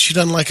clues. And she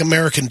doesn't like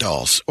American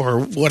Dolls or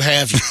what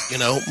have you.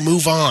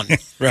 Move on.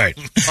 Right.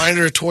 Find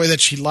her a toy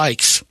that she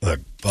likes. Look,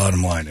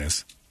 bottom line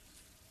is,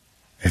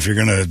 if you're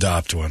going to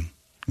adopt one,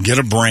 get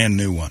a brand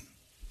new one.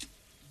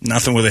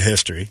 Nothing with a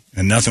history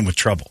and nothing with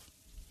trouble.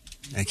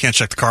 You can't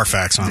check the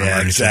Carfax on it.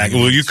 Yeah, exactly.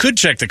 Well, you could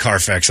check the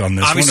Carfax on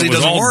this. Obviously, one. It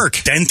doesn't all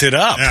work. Dented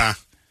up. Yeah.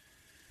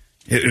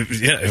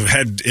 It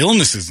had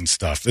illnesses and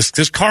stuff.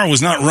 This car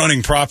was not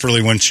running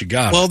properly when she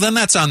got it. Well, then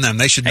that's on them.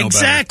 They should know better.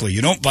 Exactly.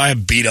 You don't buy a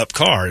beat-up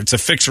car. It's a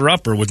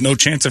fixer-upper with no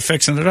chance of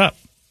fixing it up.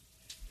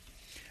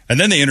 And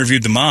then they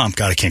interviewed the mom.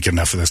 God, I can't get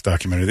enough of this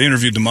documentary. They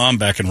interviewed the mom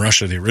back in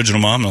Russia, the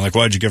original mom. They're like,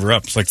 why'd you give her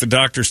up? It's like, the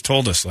doctors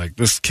told us, like,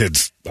 this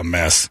kid's a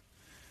mess.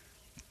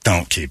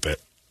 Don't keep it.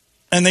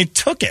 And they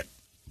took it.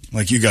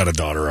 Like, you got a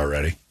daughter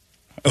already.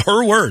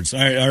 Her words.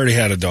 I already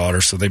had a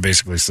daughter, so they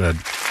basically said,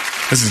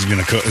 this is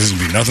going to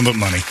be nothing but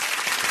money.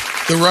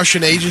 The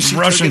Russian agency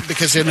took it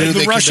because they knew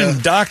the Russian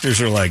doctors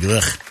are like,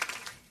 ugh.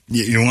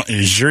 You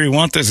sure you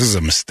want this? This is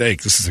a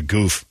mistake. This is a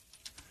goof.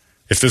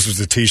 If this was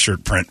a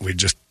T-shirt print,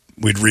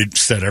 we'd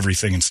reset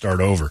everything and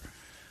start over.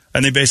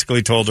 And they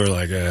basically told her,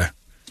 like,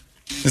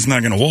 it's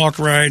not going to walk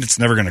right. It's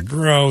never going to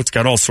grow. It's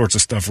got all sorts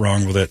of stuff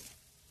wrong with it.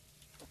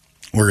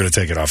 We're going to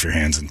take it off your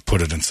hands and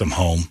put it in some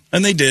home.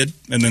 And they did.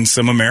 And then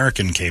some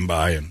American came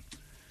by, and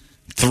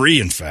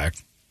 3, in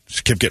fact.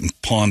 She kept getting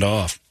pawned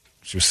off.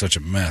 She was such a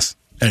mess.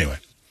 Anyway,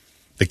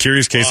 the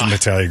curious case of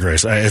Natalia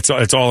Grace. It's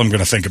all I'm going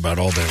to think about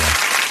all day long.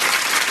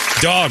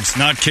 Dogs,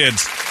 not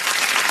kids.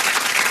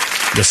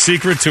 The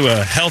secret to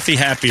a healthy,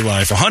 happy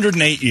life.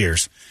 108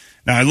 years.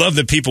 Now, I love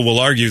that people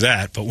will argue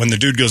that, but when the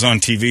dude goes on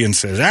TV and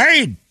says,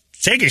 hey,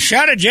 take a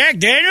shot of Jack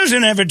Daniels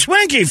and have a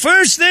Twinkie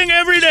first thing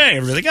every day.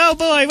 Everybody's like, oh,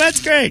 boy,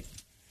 that's great.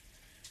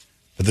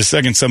 But the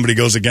second somebody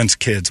goes against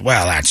kids,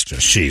 well,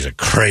 she's a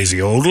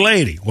crazy old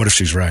lady. What if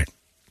she's right?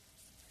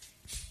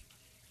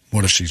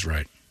 What if she's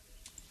right?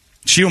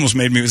 She almost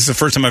made me, this is the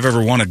first time I've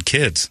ever wanted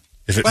kids.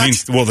 If it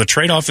means, well, the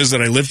trade-off is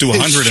that I live to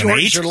 108. It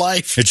shortens your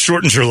life. It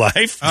shortens your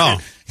life. Oh.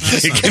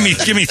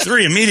 give me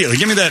 3 immediately.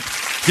 Give me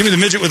the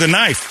midget with a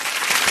knife.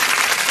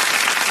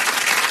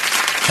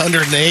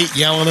 108,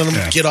 yelling at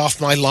him, get off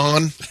my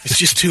lawn. It's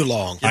just too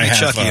long.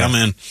 Chucky, I'm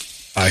in.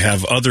 I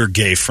have other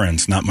gay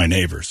friends, not my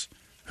neighbors,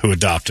 who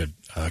adopted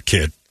a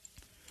kid.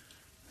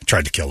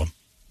 Tried to kill him.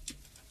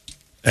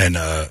 And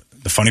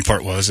the funny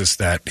part is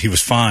that he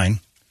was fine.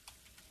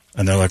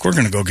 And they're like, we're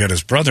going to go get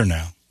his brother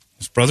now.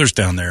 His brother's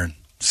down there in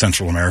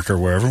Central America or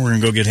wherever. We're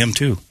going to go get him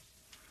too.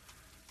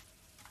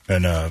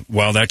 And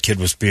while that kid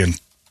was being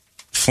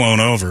flown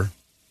over,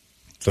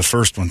 the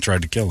first one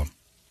tried to kill him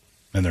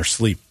in their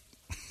sleep.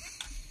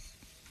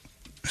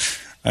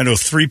 I know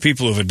 3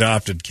 people who've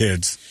adopted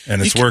kids,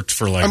 and it's worked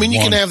for like you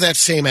one. can have that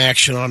same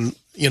action on,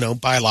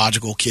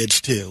 biological kids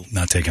too.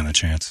 Not taking a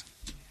chance.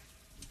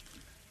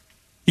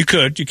 You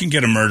could. You can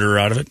get a murderer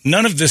out of it.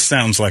 None of this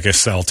sounds like a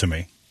cell to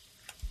me.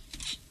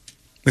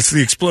 It's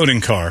the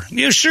exploding car.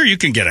 Yeah, sure, you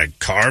can get a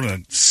car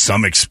that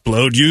some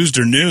explode, used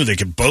or new. They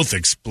could both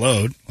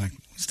explode. Like,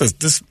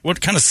 what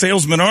kind of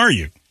salesman are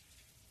you?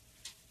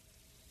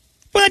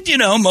 But,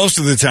 most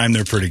of the time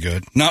they're pretty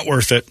good. Not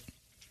worth it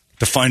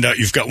to find out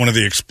you've got one of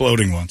the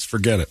exploding ones.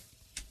 Forget it.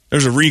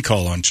 There's a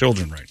recall on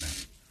children right now.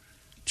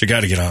 But you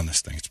got to get on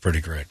this thing. It's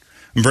pretty great.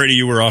 And Brady,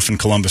 you were off in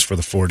Columbus for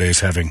the 4 days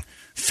having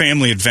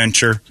family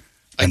adventure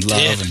and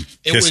love and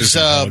kisses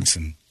and hugs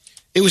and...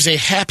 It was a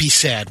happy,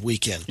 sad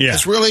weekend. Yeah.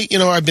 It's really,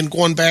 I've been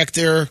going back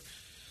there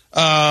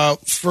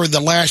for the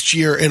last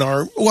year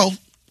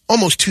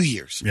almost 2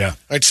 years. Yeah.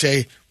 I'd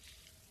say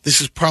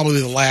this is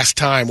probably the last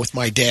time with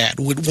my dad.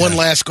 With one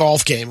last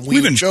golf game.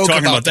 We've been talking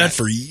about that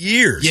for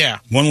years. Yeah.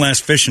 One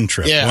last fishing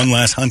trip. Yeah. One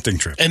last hunting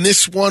trip. And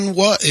this one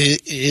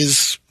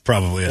is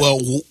probably it. Well,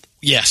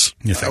 yes.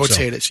 I would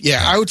say it is.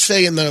 Yeah, I would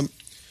say in the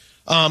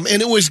and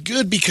it was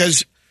good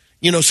because,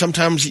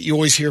 sometimes you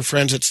always hear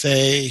friends that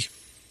say,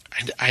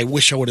 I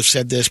wish I would have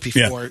said this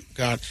before,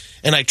 God.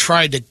 And I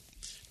tried to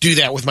do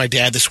that with my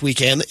dad this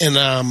weekend.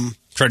 And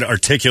try to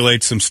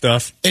articulate some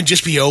stuff. And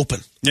just be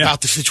open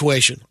about the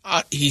situation.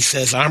 He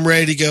says, I'm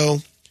ready to go.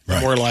 Right.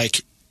 And we're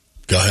like,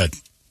 Go ahead.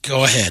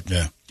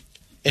 Yeah.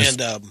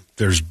 And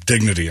there's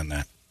dignity in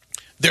that.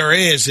 There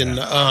is. And,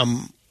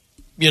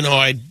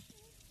 I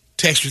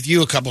texted with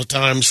you a couple of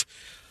times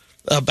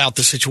about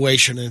the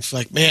situation. And it's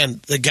like,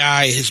 man, the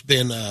guy has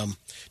been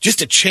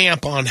just a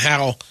champ on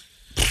how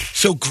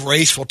so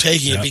graceful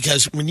taking it,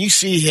 because when you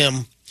see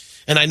him,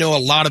 and I know a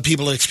lot of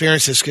people have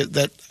experienced this,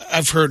 that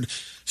I've heard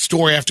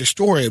story after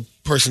story, a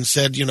person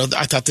said,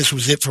 I thought this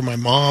was it for my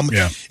mom,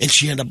 and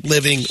she ended up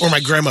living, or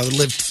my grandmother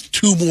lived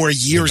 2 more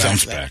years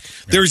after that.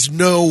 There's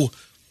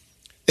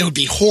it would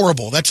be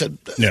horrible. That's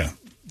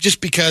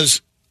just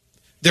because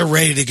they're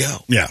ready to go.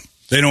 Yeah.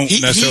 They don't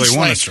necessarily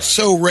want to try.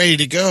 So ready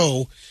to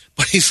go,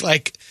 but he's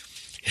like,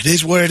 it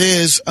is what it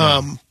is.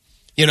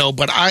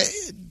 But I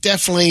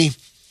definitely...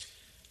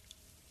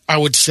 I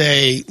would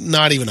say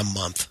not even a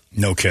month.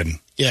 No kidding.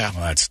 Yeah.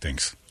 Well, that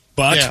stinks.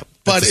 But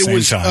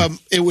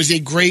it was a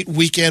great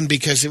weekend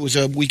because it was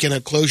a weekend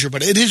of closure.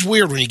 But it is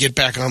weird when you get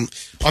back on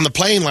the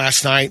plane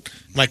last night.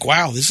 I'm like,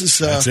 wow, this is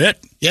that's it.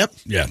 Yep.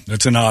 Yeah,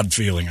 that's an odd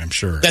feeling, I'm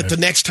sure. That the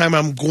next time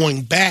I'm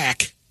going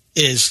back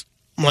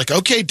I'm like,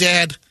 okay,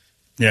 Dad.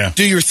 Yeah.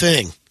 Do your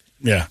thing.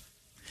 Yeah.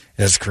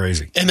 That's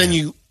crazy. And then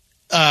you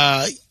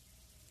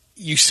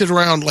sit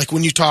around like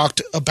when you talk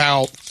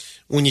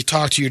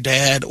to your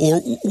dad,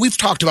 or we've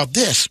talked about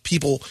this.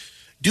 People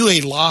do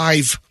a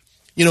live,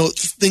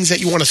 things that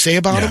you want to say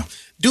about them.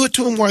 Do it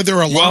to them while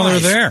they're alive. While they're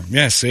there.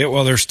 Yeah, say it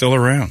while they're still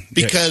around.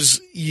 Because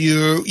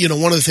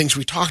one of the things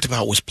we talked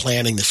about was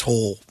planning this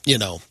whole,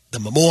 the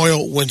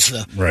memorial.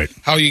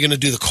 How are you going to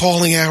do the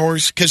calling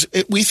hours? Because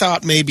we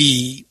thought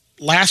maybe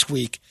last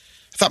week,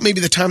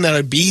 the time that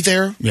I'd be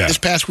there this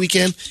past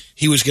weekend,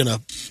 he was going to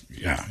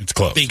it's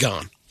close. Be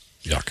gone.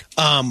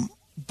 Yuck.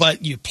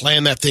 But you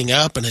plan that thing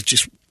up, and it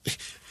just,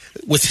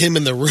 with him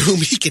in the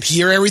room, he could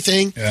hear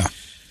everything. Yeah.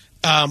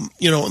 And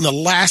the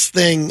last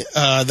thing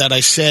that I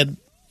said,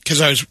 because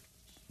I was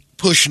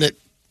pushing it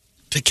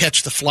to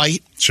catch the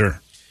flight. Sure.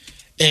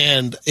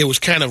 And it was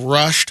kind of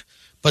rushed,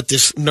 but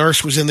this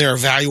nurse was in there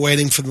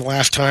evaluating for the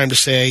last time to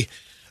say,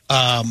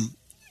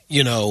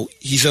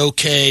 he's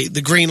okay.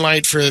 The green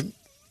light for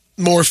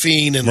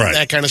morphine and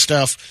that kind of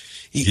stuff.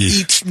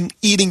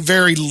 Eating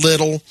very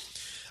little.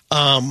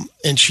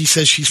 And she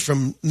says she's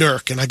from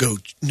Newark. And I go,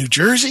 New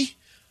Jersey?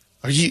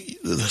 Are you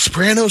the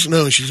Sopranos?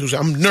 No. She goes,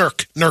 I'm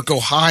Newark,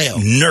 Ohio.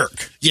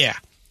 Newark. Yeah.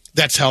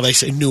 That's how they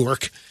say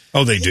Newark.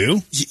 Oh, they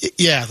do?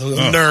 Yeah,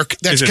 Newark.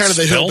 That's kind of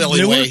the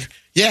hillbilly way.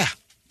 Yeah.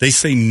 They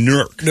say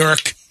Newark.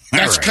 Newark.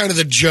 That's kind of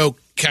the joke,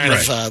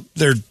 of.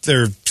 They're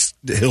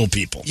hill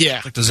people. Yeah.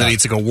 Like, does it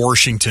eat like a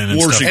Washington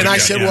and stuff? And I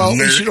said, well, at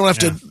least you don't have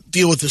to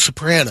deal with the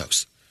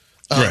Sopranos.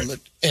 Right.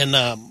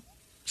 And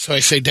so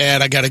I say,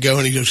 Dad, I got to go.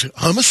 And he goes,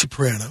 I'm a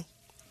soprano.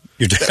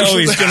 He's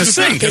going to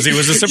sing because he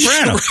was a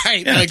soprano.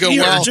 Right. And I go,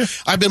 well,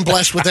 I've been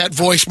blessed with that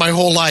voice my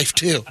whole life,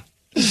 too.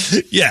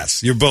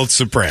 Yes, you're both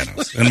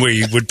sopranos, and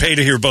we would pay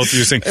to hear both of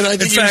you sing. And I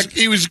think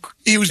he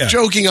was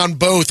joking on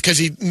both because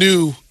he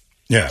knew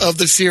of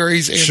the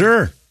series. And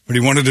sure, but he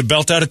wanted to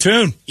belt out a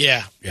tune.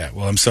 Yeah. Yeah,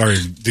 well, I'm sorry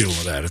you're dealing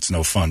with that. It's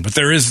no fun. But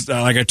there is,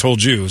 like I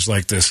told you, it's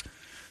like this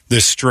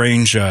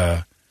strange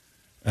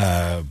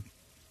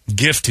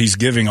gift he's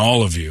giving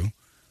all of you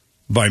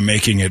by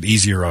making it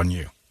easier on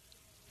you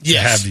to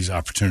have these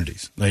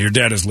opportunities. Now, your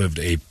dad has lived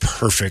a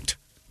perfect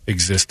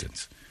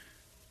existence.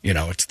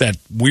 It's that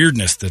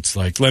weirdness that's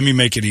like, let me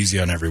make it easy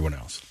on everyone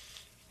else.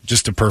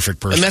 Just a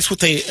perfect person. And that's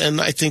what and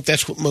I think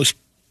that's what most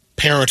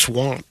parents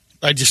want.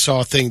 I just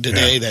saw a thing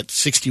today that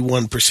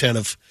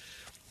 61%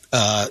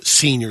 of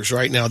seniors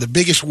right now, the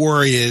biggest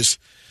worry is,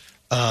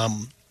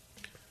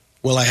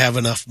 will I have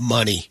enough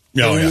money?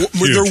 They're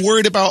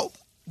worried about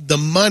the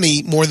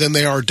money more than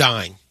they are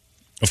dying.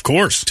 Of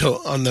course.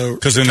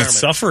 Because then it's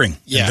suffering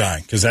and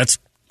dying, because that's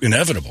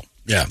inevitable.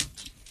 Yeah.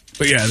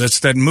 But that's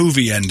that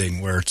movie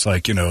ending where it's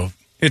like,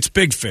 it's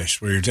Big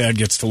Fish, where your dad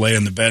gets to lay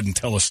in the bed and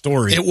tell a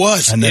story. It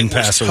was. And then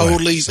pass away.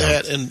 Totally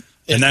that. And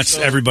that's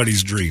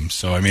everybody's dream.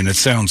 So, I mean, it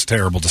sounds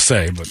terrible to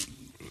say, but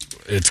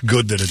it's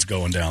good that it's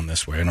going down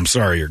this way. And I'm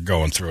sorry you're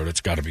going through it.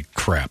 It's got to be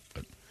crap.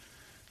 But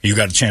you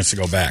got a chance to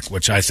go back,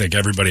 which I think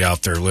everybody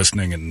out there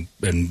listening,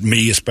 and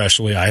me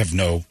especially, I have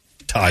no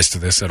ties to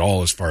this at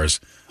all as far as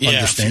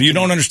understanding. You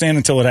don't understand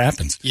until it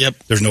happens. Yep.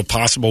 There's no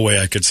possible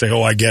way I could say,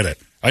 I get it.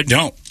 I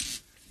don't.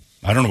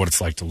 I don't know what it's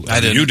like to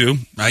live. You do.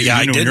 I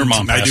did. Your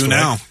mom I do away.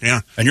 now.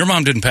 Yeah. And your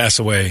mom didn't pass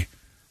away.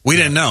 We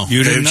didn't know.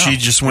 You didn't know. She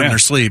just went in her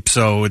sleep.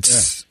 So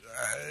it's.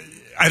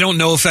 I don't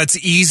know if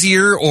that's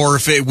easier or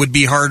if it would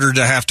be harder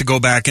to have to go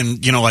back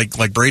and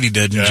like Brady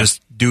did and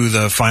just do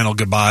the final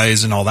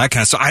goodbyes and all that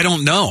kind of stuff. I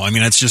don't know. I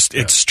mean, it's just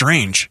it's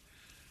strange.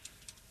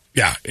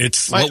 Yeah,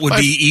 it's what would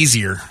be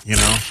easier,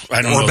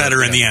 I don't know, or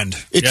better in the end.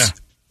 It's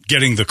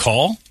getting the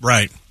call,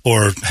 right,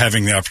 or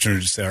having the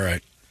opportunity to say, all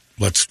right.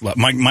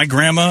 My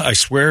grandma, I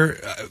swear,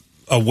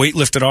 a weight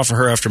lifted off of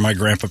her after my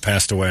grandpa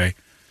passed away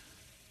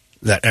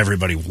that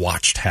everybody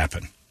watched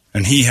happen.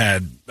 And he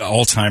had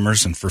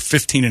Alzheimer's, and for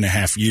 15 and a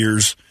half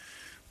years,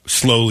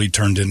 slowly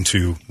turned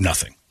into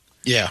nothing.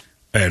 Yeah.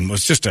 And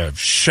was just a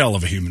shell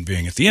of a human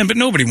being at the end. But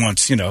nobody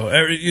wants,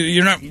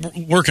 you're not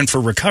working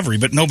for recovery,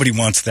 but nobody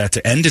wants that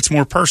to end. It's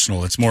more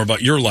personal. It's more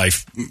about your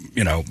life,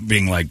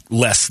 being like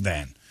less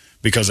than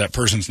because that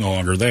person's no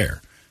longer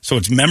there. So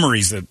it's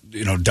memories that,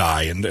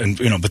 die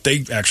and but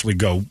they actually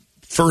go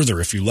further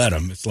if you let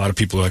them. It's a lot of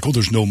people are like,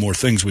 there's no more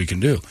things we can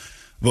do.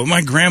 But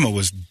my grandma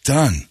was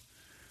done.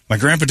 My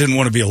grandpa didn't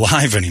want to be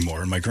alive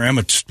anymore. And my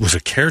grandma was a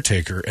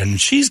caretaker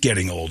and she's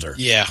getting older.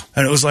 Yeah.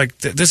 And it was like,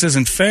 this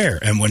isn't fair.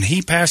 And when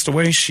he passed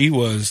away, she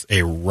was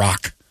a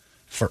rock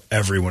for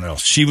everyone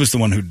else. She was the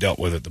one who dealt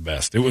with it the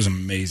best. It was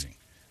amazing.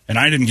 And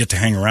I didn't get to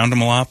hang around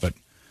him a lot, but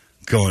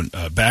going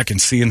back and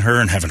seeing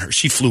her and having her,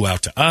 she flew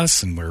out to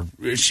us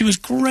and she was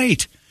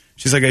great.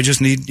 She's like, I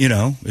just need,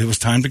 it was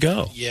time to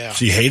go. Yeah.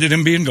 She hated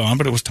him being gone,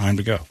 but it was time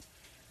to go.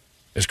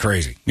 It's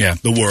crazy. Yeah,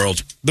 the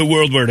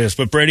world where it is.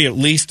 But Brady, at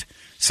least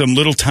some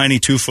little tiny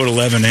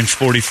 2'11",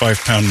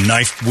 45-pound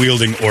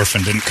knife-wielding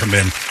orphan didn't come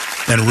in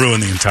and ruin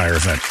the entire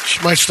event.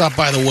 She might stop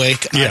by the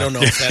wake. Yeah. I don't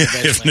know if that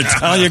eventually If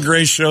Natalia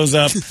Grace shows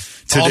up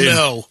today,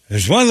 no.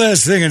 There's one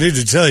last thing I need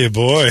to tell you,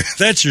 boy.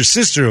 That's your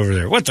sister over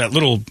there. What, that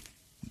little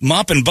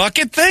mop and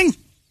bucket thing?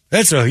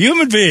 That's a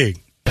human being.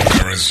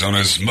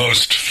 Arizona's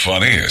most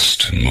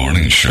funniest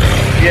morning show.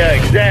 Yeah,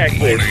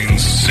 exactly. Morning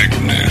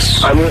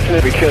Sickness. I'm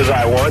listening because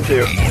I want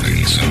to.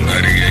 Mornings at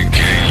 98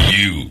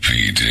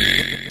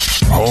 KUPD.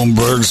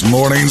 Holmberg's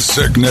Morning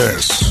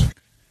Sickness.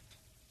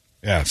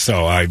 Yeah,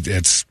 so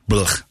it's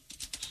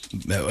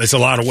a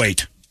lot of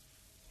weight,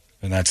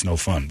 and that's no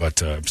fun.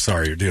 But I'm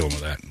sorry you're dealing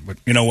with that. But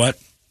you know what?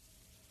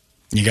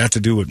 You got to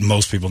do what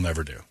most people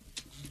never do.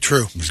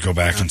 True. Just go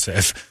back and say,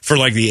 for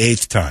like the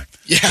 8th time.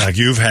 Yeah. Like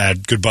you've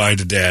had goodbye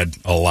to Dad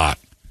a lot.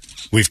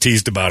 We've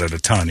teased about it a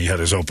ton. He had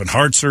his open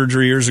heart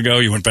surgery years ago.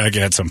 You went back,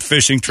 you had some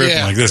fishing trip.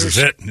 Yeah, and this is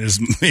it.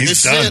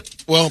 He's done.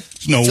 It. Well,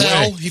 there's no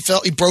way.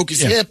 He broke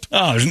his hip.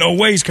 Oh, there's no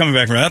way he's coming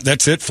back around.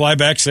 That's it. Fly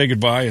back, say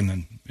goodbye, and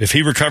then if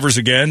he recovers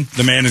again,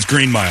 the man is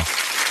Green Mile. 2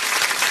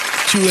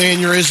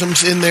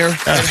 aneurysms in there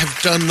that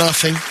have done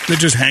nothing. They're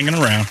just hanging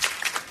around.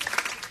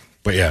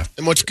 But yeah.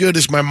 And what's good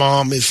is my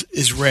mom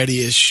is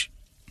ready as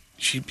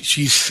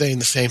she's saying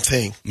the same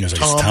thing. It's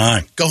Tom,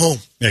 time. Go home.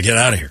 Yeah, get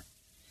out of here.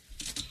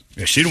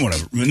 Yeah, she didn't want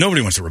to.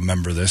 Nobody wants to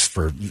remember this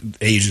for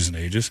ages and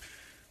ages.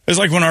 It's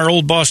like when our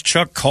old boss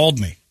Chuck called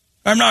me.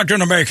 I'm not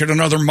going to make it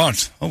another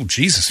month. Oh,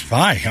 Jesus.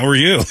 Hi, how are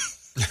you?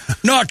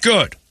 Not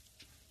good.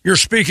 You're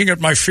speaking at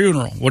my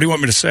funeral. What do you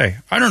want me to say?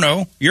 I don't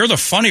know. You're the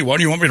funny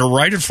one. You want me to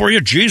write it for you?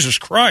 Jesus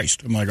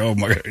Christ. I'm like, oh,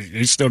 my God.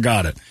 He still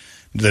got it.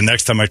 The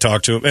next time I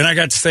talked to him, and I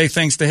got to say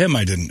things to him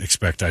I didn't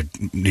expect I'd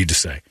need to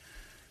say.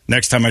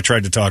 Next time I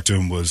tried to talk to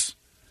him was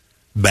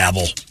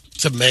babble.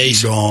 It's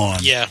amazing. Gone.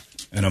 Yeah.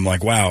 And I'm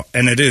like, wow.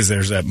 And it is.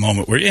 There's that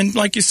moment where, and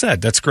like you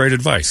said, that's great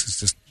advice. It's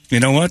just, you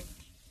know what?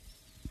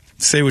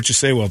 Say what you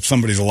say while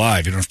somebody's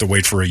alive. You don't have to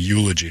wait for a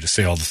eulogy to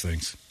say all the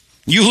things.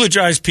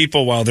 Eulogize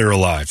people while they're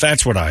alive.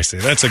 That's what I say.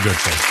 That's a good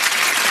thing.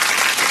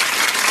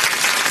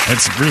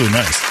 That's really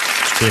nice.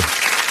 It's true.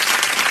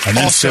 And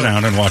then also, sit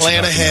down and watch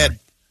plan it ahead.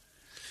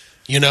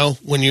 You know,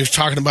 when you're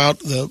talking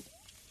about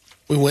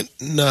we went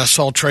and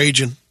saw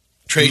Trajan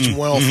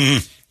Wealth,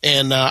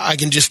 and I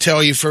can just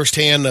tell you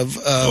firsthand of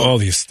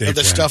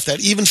the stuff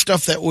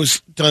that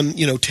was done,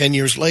 10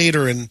 years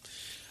later and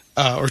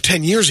or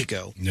 10 years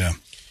ago. Yeah,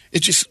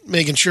 it's just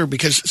making sure,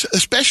 because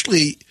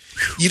especially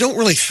you don't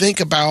really think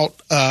about.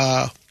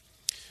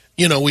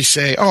 We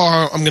say,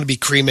 "Oh, I'm going to be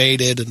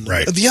cremated," and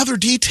the other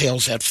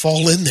details that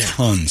fall in there.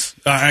 Tons.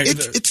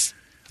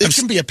 It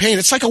can be a pain.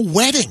 It's like a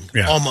wedding,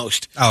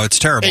 almost. Oh, it's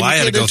terrible. I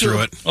had to go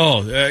through it.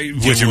 Oh,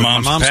 with your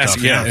mom's passing.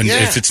 Stuff, yeah, and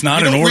if it's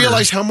not you in don't order,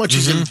 realize how much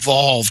is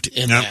involved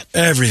in that.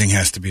 Everything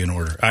has to be in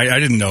order. I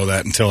didn't know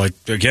that until,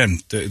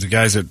 the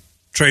guys at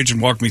Trajan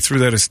walked me through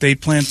that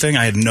estate plan thing.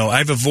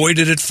 I've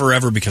avoided it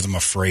forever because I'm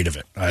afraid of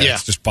it.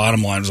 It's just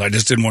bottom line was I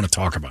just didn't want to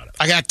talk about it.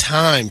 I got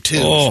time,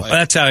 too. Oh,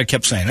 that's how I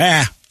kept saying,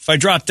 if I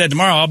drop dead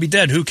tomorrow, I'll be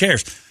dead. Who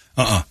cares?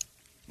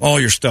 All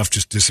your stuff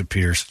just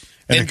disappears.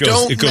 And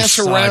don't mess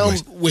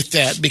sideways. around with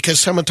that, because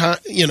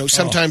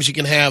sometimes you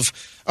can have,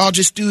 I'll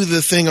just do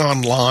the thing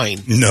online.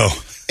 No.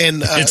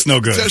 And it's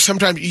no good. So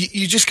sometimes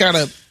you just got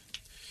to,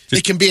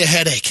 it can be a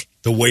headache.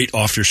 The weight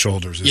off your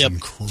shoulders is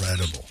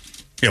incredible.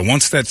 Yeah,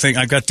 once that thing,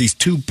 I've got these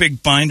 2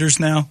 big binders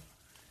now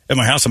at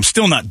my house. I'm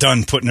still not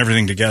done putting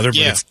everything together, but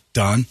it's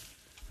done.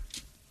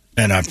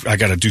 And I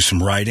got to do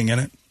some writing in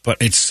it. But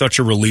it's such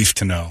a relief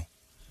to know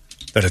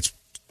that it's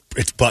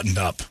buttoned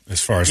up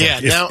as far as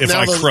if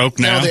I croak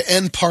now. Now the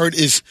end part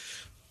is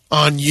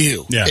on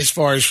you as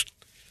far as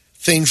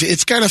things.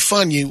 It's kind of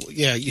fun. You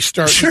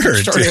start. Sure,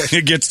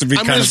 it gets to be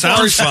kind of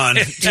sounds fun.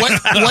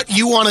 what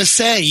you want to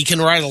say, you can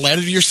write a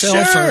letter to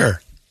yourself.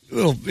 Sure.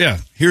 Well,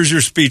 here's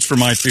your speech for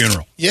my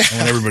funeral. Yeah. I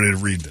want everybody to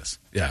read this.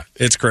 Yeah,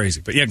 it's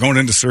crazy. But going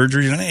into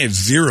surgery, I have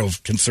zero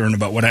concern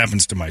about what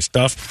happens to my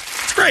stuff.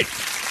 It's great.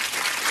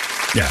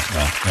 Yeah,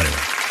 well,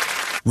 anyway.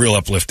 Real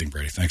uplifting,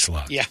 Brady. Thanks a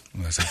lot. Yeah.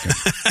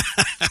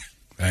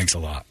 Thanks a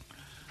lot.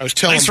 I was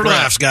telling Thanks for the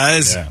laughs,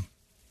 guys. Yeah.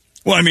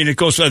 Well, it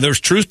goes. There's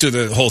truth to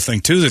the whole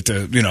thing too.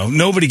 That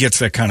nobody gets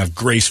that kind of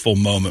graceful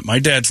moment. My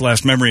dad's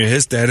last memory of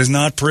his dad is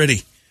not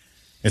pretty.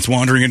 It's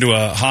wandering into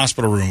a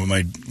hospital room with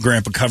my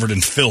grandpa covered in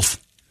filth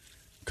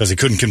because he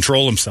couldn't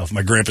control himself.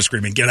 My grandpa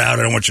screaming, "Get out!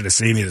 I don't want you to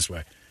see me this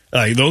way."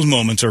 Those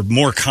moments are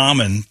more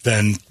common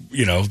than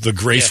the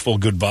graceful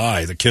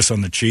goodbye, the kiss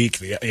on the cheek.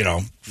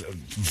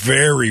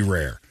 Very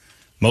rare.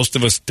 Most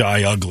of us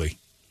die ugly.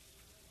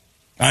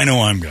 I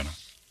know I'm gonna.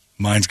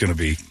 Mine's gonna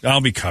be.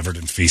 I'll be covered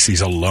in feces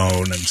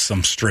alone in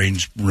some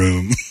strange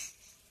room.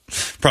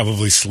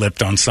 Probably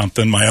slipped on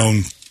something. My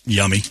own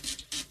yummy.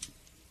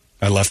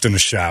 I left in a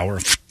shower,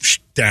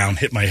 down,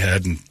 hit my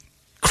head, and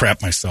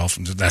crap myself,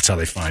 and that's how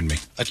they find me.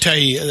 I tell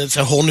you, that's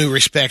a whole new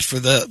respect for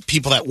the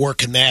people that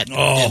work in that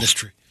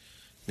industry.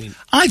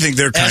 I think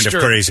they're kind of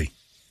crazy.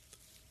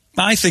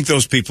 I think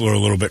those people are a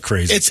little bit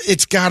crazy.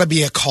 It's got to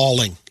be a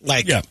calling.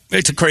 Yeah,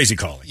 it's a crazy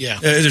calling. Yeah.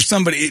 There's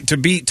somebody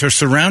to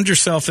surround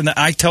yourself in that.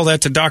 I tell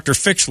that to Dr.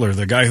 Fixler,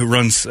 the guy who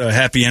runs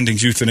Happy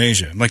Endings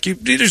Euthanasia. I'm like,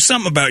 there's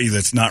something about you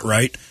that's not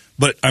right,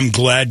 but I'm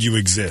glad you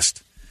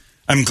exist.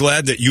 I'm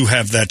glad that you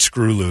have that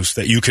screw loose,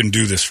 that you can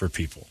do this for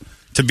people.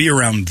 To be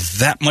around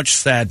that much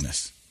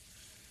sadness.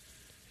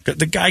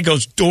 The guy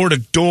goes door to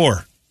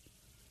door,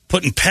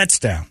 putting pets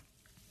down.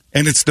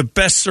 And it's the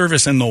best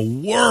service in the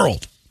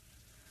world.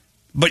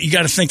 But you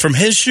got to think from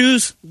his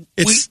shoes,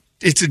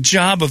 it's a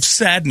job of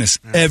sadness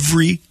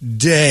every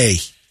day.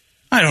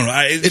 I don't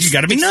know. You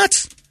got to be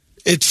nuts.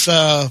 It's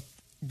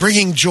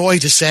bringing joy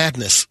to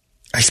sadness.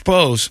 I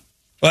suppose.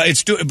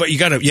 But you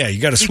got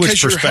to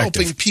switch perspective. Because you're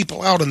helping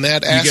people out in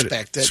that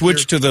aspect.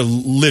 Switch to the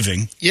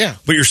living. Yeah.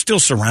 But you're still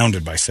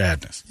surrounded by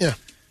sadness. Yeah.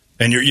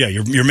 And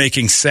you're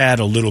making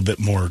sad a little bit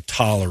more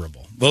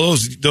tolerable. Well,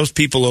 those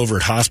people over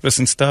at hospice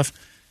and stuff,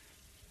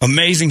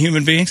 amazing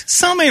human beings.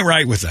 Some ain't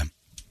right with them.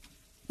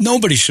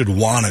 Nobody should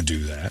want to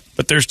do that,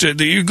 but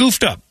you're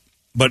goofed up,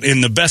 but in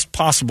the best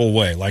possible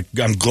way. Like,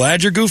 I'm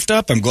glad you're goofed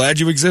up. I'm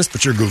glad you exist,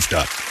 but you're goofed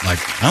up. Like,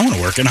 I want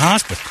to work in a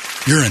hospital.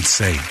 You're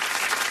insane.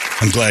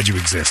 I'm glad you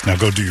exist. Now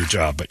go do your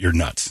job, but you're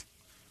nuts.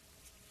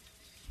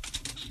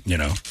 You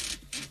know,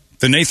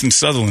 the Nathan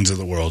Sutherlands of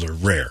the world are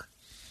rare.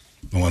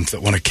 The ones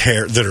that want to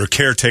care, that are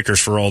caretakers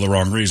for all the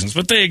wrong reasons,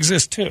 but they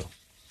exist too.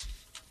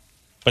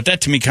 But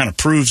that to me kind of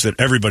proves that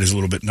everybody's a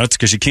little bit nuts,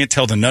 because you can't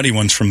tell the nutty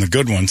ones from the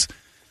good ones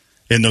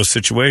in those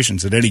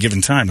situations at any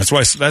given time. That's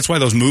why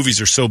those movies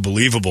are so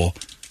believable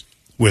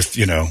with,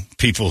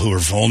 people who are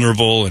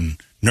vulnerable and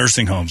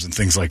nursing homes and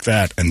things like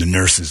that, and the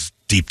nurse is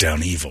deep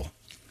down evil.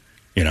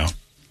 A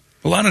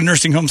lot of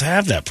nursing homes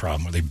have that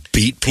problem where they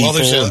beat people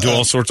and do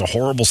all sorts of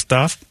horrible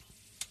stuff.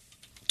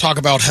 Talk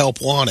about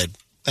help wanted.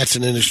 That's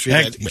an industry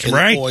that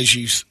can always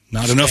use.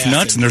 Not enough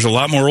nuts, and there's a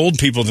lot more old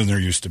people than there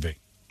used to be.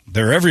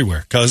 They're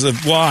everywhere because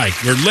of why?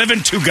 We're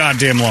living too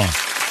goddamn long.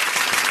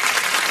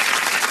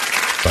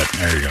 But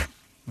there you go.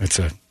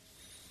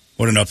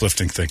 What an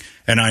uplifting thing.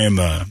 And I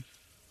am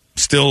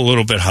still a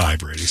little bit high,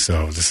 Brady,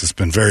 so this has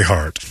been very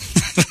hard.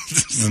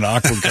 This is an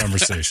awkward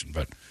conversation.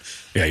 But,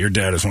 yeah, your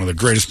dad is one of the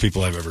greatest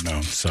people I've ever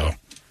known. So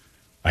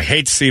I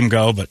hate to see him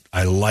go, but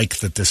I like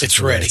that this is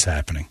the way it's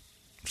happening.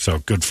 So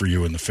good for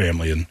you and the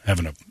family and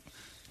having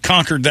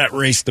conquered that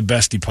race the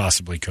best he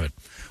possibly could.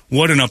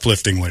 What an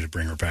uplifting way to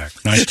bring her back.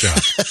 Nice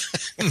job.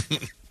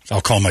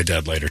 I'll call my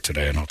dad later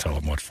today, and I'll tell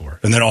him what for.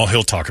 And then all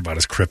he'll talk about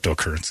is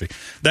cryptocurrency.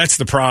 That's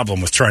the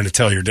problem with trying to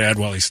tell your dad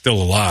while he's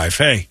still alive.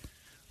 Hey,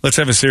 let's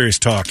have a serious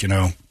talk,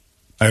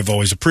 I've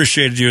always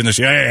appreciated you in this.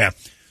 Yeah.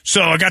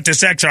 So I got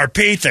this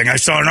XRP thing. I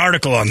saw an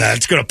article on that.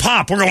 It's going to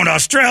pop. We're going to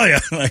Australia.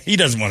 He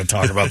doesn't want to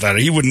talk about that.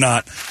 He would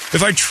not.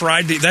 If I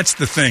tried to, that's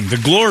the thing. The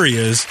glory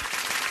is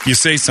you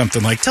say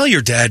something like, tell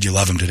your dad you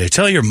love him today.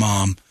 Tell your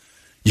mom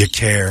you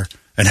care,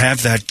 and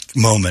have that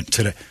moment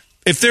today.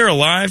 If they're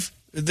alive,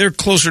 they're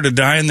closer to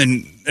dying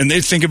and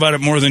they think about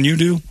it more than you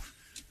do.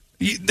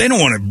 They don't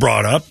want it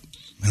brought up.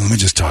 Let me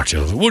just talk to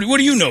you. What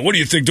do you know? What do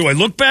you think? Do I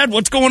look bad?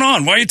 What's going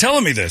on? Why are you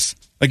telling me this?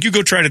 Like, you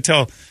go try to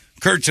tell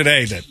Kurt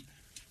today that,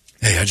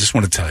 hey, I just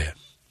want to tell you,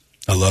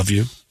 I love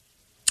you.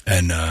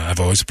 And I've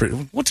always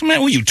what's the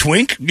matter with you,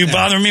 twink? You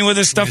bother me with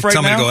this stuff right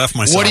now? Tell me to go F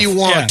myself. What do you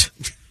want?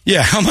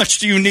 Yeah, how much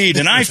do you need?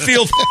 And I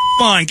feel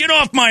fine. Get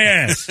off my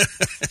ass.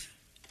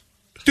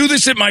 Do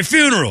this at my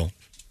funeral.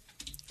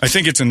 I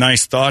think it's a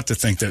nice thought to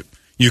think that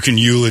you can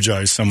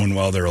eulogize someone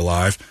while they're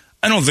alive.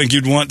 I don't think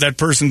you'd want that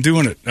person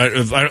doing it.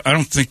 I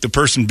don't think the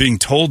person being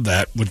told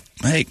that would,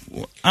 hey,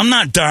 I'm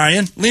not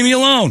dying. Leave me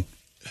alone.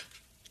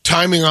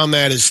 Timing on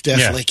that is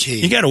definitely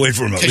key. You got to wait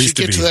for them at least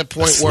to be get to that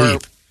point asleep. where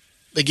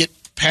they get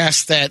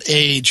past that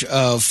age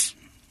of,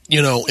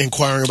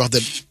 inquiring about the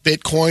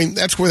Bitcoin.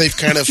 That's where they've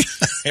kind of,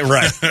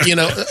 right.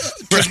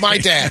 Because my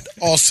dad,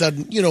 all of a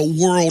sudden,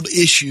 world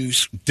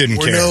issues didn't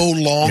were care. no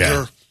longer.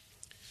 Yeah.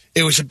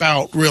 It was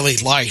about really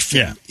life.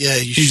 Yeah.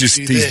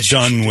 He's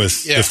done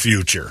with the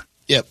future.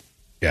 Yep.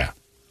 Yeah.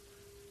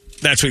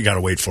 That's what you got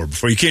to wait for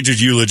before. You can't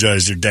just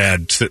eulogize your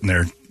dad sitting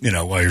there,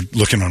 while you're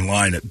looking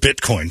online at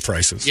Bitcoin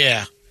prices.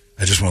 Yeah.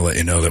 I just want to let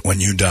you know that when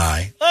you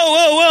die,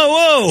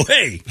 whoa,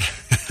 hey,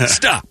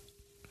 stop.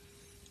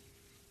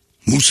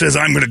 Who says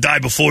I'm going to die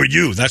before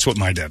you? That's what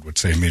my dad would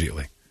say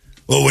immediately.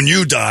 Well, when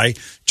you die,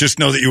 just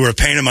know that you were a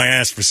pain in my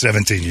ass for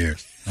 17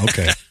 years.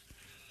 Okay.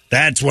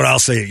 That's what I'll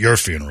say at your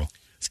funeral.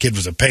 This kid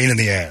was a pain in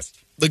the ass.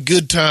 The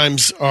good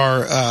times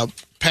are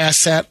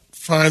past that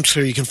time,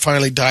 so you can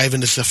finally dive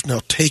into stuff. Now,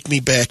 take me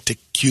back to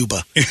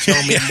Cuba.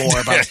 Tell me more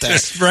about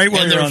that. Right,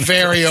 and they're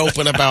very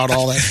open about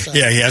all that stuff.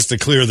 Yeah, he has to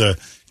clear the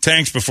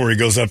tanks before he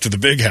goes up to the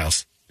big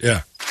house.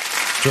 Yeah,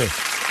 sure.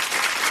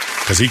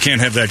 Because he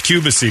can't have that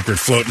Cuba secret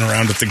floating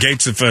around at the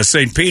gates of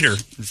St. Peter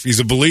if he's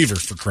a believer,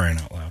 for crying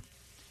out loud.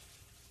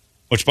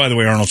 Which, by the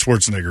way, Arnold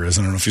Schwarzenegger is.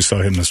 I don't know if you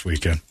saw him this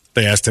weekend.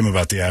 They asked him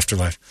about the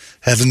afterlife.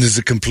 Heaven is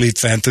a complete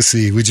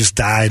fantasy. We just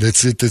died.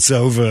 That's it. It's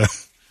over.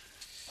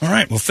 All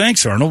right. Well,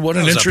 thanks, Arnold. What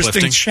an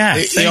interesting chat.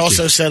 He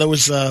also said it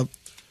was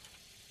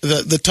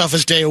the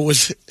toughest day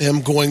was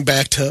him going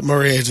back to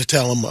Maria to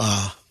tell him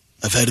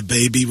I've had a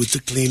baby with the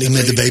cleaning I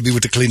lady. had the baby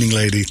with the cleaning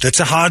lady. That's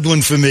a hard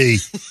one for me.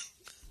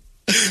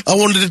 I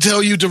wanted to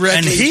tell you directly.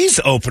 And he's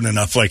opening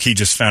up like he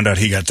just found out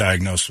he got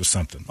diagnosed with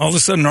something. All of a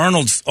sudden,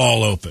 Arnold's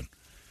all open.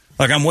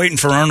 Like, I'm waiting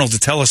for Arnold to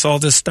tell us all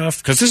this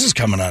stuff, because this is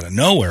coming out of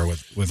nowhere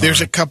with There's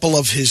Arnold. a couple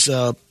of his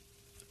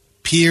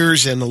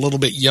peers and a little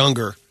bit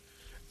younger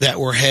that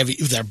were heavy,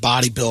 they're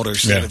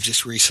bodybuilders that have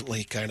just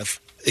recently kind of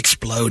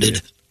exploded.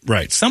 Yeah.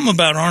 Right. Something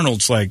about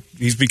Arnold's like,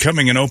 he's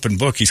becoming an open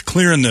book. He's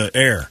clearing the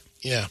air.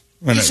 Yeah.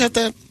 Is that?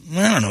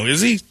 I don't know.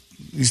 Is he?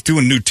 He's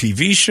doing new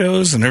TV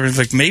shows and everything.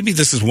 Like, maybe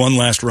this is one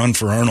last run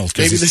for Arnold.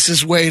 Maybe this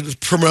is way to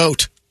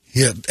promote.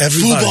 Yeah,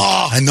 everybody.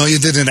 Football. I know you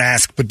didn't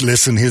ask, but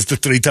listen, here's the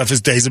 3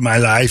 toughest days of my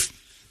life.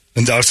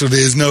 And also, there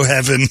is no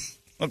heaven.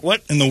 Like,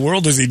 what in the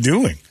world is he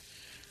doing?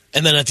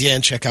 And then at the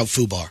end, check out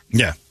Fubar.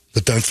 Yeah,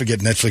 but don't forget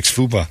Netflix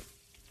Fubar.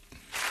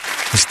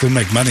 They still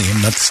make money.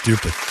 I'm not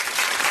stupid.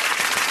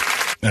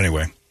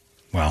 Anyway,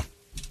 well,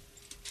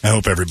 I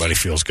hope everybody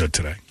feels good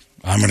today.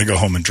 I'm going to go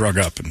home and drug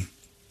up and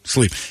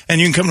sleep.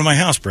 And you can come to my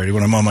house, Brady,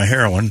 when I'm on my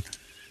heroin.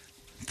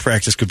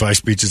 Practice goodbye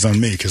speeches on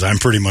me, because I'm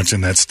pretty much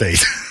in that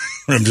state.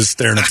 Where I'm just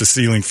staring at the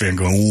ceiling fan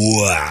going,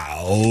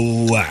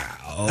 wow,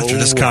 wow. After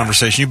this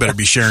conversation, you better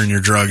be sharing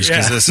your drugs,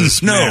 because this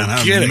is,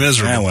 I'm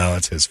miserable. Yeah, well,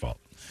 it's his fault.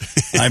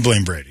 I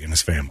blame Brady and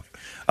his family.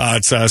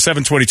 It's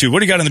 7:22. What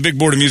do you got on the big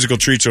board of musical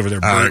treats over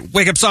there, Brady?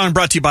 Wake Up Song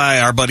brought to you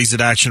by our buddies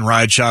at Action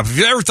Ride Shop. Have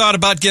you ever thought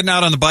about getting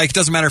out on the bike? It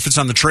doesn't matter if it's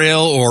on the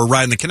trail or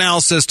riding the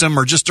canal system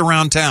or just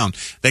around town.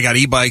 They got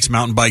e-bikes,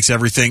 mountain bikes,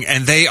 everything,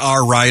 and they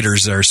are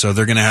riders there, so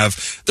they're gonna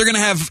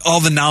have all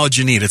the knowledge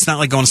you need. It's not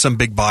like going to some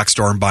big box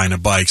store and buying a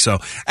bike. So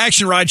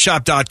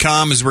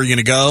actionrideshop.com is where you're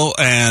gonna go,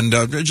 and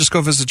just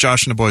go visit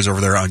Josh and the boys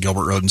over there on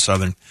Gilbert Road in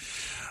Southern.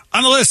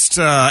 On the list,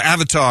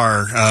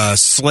 Avatar,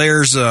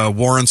 Slayer's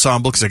War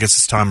Ensemble, because I guess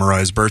it's Tom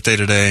Mariah's birthday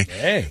today.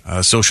 Hey.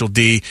 Social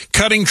D.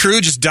 Cutting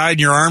Crew, just died in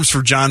your arms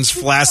for John's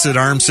flaccid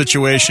arm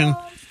situation.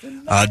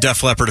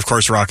 Def Leppard, of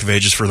course, Rock of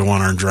Ages for the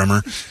one-armed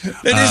drummer.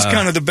 It is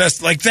kind of the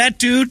best. Like, that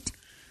dude,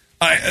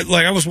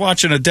 I was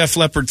watching a Def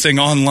Leppard thing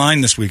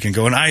online this weekend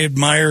going, I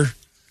admire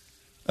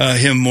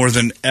him more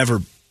than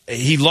ever.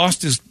 He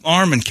lost his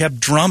arm and kept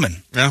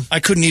drumming. Yeah. I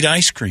couldn't eat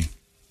ice cream.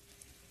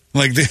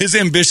 Like, his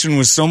ambition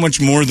was so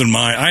much more than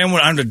mine.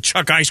 I'm to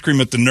chuck ice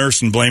cream at the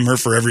nurse and blame her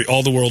for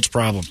all the world's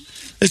problem.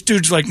 This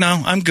dude's like,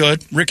 no, I'm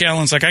good. Rick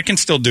Allen's like, I can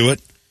still do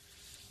it.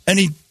 And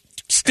he's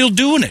still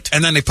doing it.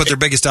 And then they put their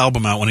biggest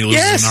album out when he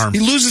loses an arm. He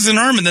loses an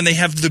arm, and then they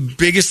have the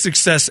biggest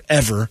success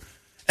ever.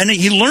 And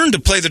he learned to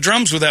play the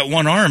drums with that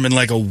one arm in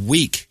like a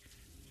week.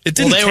 It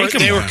didn't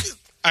take him long.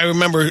 I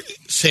remember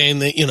saying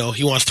that,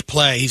 he wants to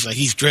play. He's like,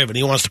 he's driven.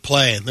 He wants to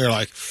play. And they're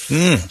like,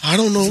 I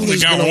don't know if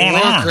he's going to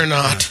work or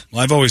not.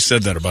 Well, I've always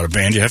said that about a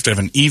band. You have to have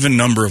an even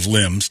number of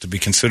limbs to be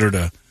considered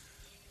a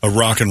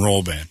rock and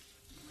roll band.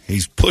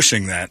 He's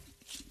pushing that,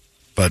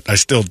 but I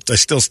still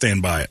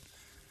stand by it.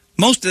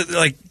 Most,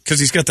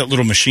 because he's got that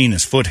little machine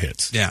his foot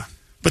hits. Yeah.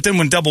 But then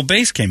when double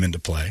bass came into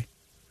play,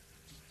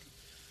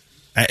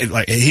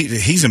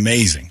 he's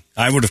amazing.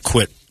 I would have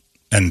quit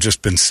and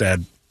just been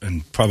sad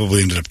and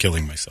probably ended up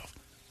killing myself.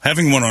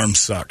 Having one arm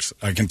sucks.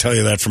 I can tell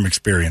you that from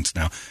experience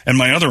now. And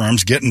my other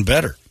arm's getting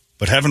better.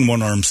 But having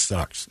one arm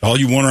sucks. All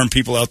you one-arm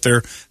people out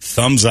there,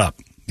 thumbs up.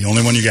 The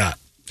only one you got.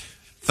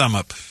 Thumb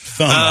up.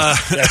 Thumb up.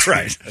 That's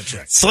right. That's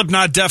right.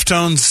 Slipknot,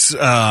 Deftones,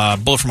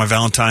 Bullet for My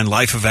Valentine,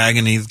 Life of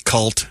Agony,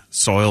 Cult,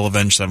 Soil,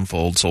 Avenged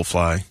Sevenfold,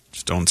 Soulfly,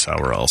 Stone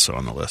Sour also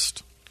on the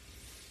list.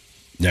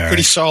 Yeah,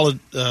 pretty solid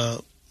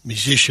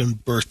musician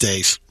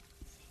birthdays.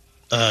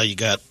 You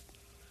got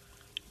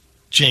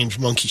James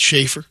Monkey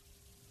Schaefer.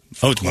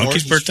 Oh, it's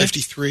Monkey's birthday?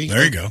 53.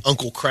 There you go.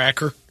 Uncle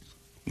Cracker.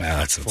 Wow,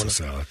 that's so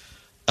solid.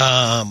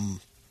 Tom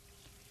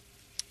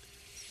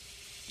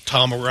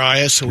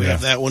Araya, so we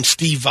have that one.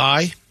 Steve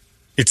Vai.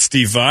 It's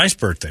Steve Vai's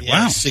birthday.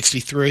 Yeah, wow.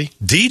 63.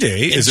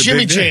 D-Day is a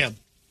Jimmy big day. Jam.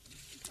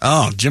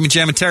 Oh, Jimmy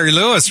Jam and Terry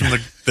Lewis from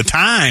the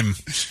Time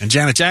and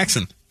Janet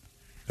Jackson.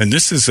 And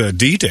this is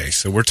D-Day,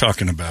 so we're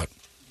talking about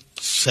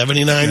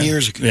 79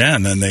 years ago. Yeah,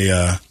 and then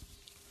the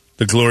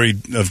glory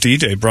of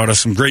D-Day brought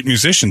us some great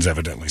musicians,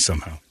 evidently,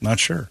 somehow. Not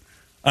sure.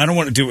 I don't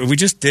want to do it. We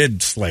just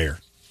did Slayer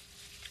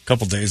a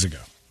couple days ago.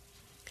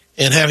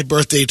 And happy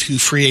birthday to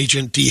free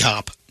agent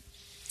D-Hop.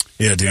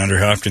 Yeah, DeAndre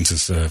Hopkins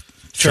is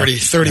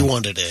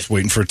 31 today. Just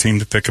waiting for a team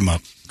to pick him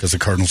up because the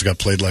Cardinals got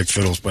played like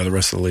fiddles by the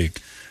rest of the league.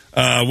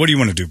 What do you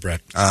want to do, Brett?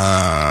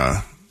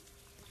 I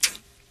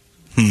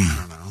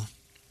don't know.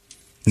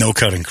 No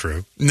Cutting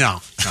Crew. No,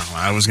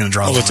 I was going to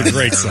draw the line. It's a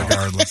great song.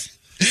 Regardless.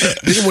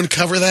 Did anyone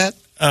cover that?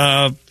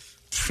 I'm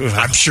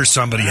sure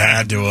somebody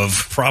had to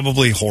have.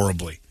 Probably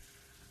horribly.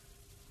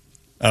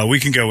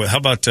 We can go with, how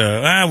about,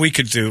 we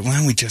could do,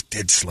 we just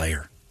did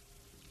Slayer.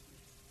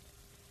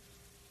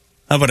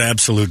 How about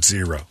Absolute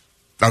Zero?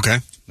 Okay.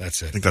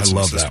 That's it. I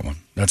love that one.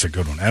 That's a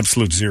good one.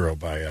 Absolute Zero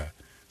by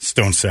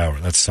Stone Sour.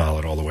 That's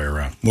solid all the way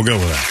around. We'll go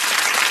with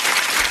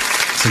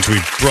that. Since we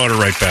brought her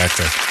right back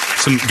there.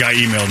 Some guy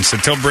emailed and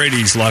said, tell Brady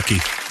he's lucky.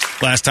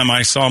 Last time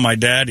I saw my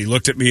dad, he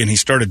looked at me and he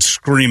started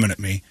screaming at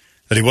me.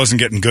 that he wasn't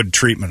getting good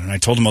treatment. And I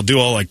told him, I'll do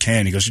all I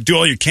can. He goes, you do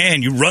all you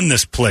can. You run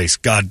this place.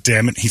 God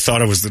damn it. He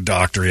thought I was the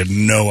doctor. He had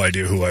no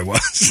idea who I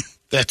was.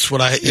 That's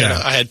what I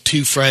had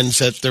two friends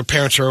that their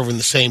parents are over in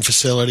the same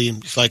facility.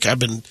 And it's like, I've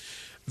been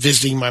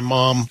visiting my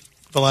mom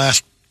the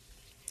last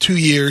 2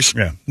 years.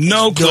 Yeah.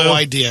 No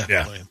idea.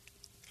 Yeah.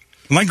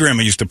 My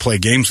grandma used to play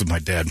games with my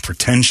dad and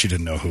pretend she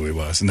didn't know who he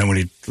was. And then when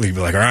he'd be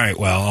like, all right,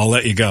 well, I'll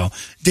let you go.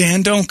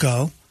 Dan, don't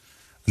go.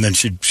 And then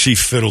she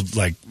fiddled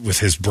like with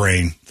his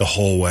brain the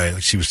whole way.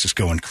 Like she was just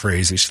going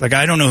crazy. She's like,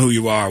 I don't know who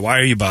you are. Why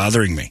are you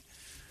bothering me?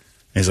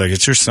 And he's like,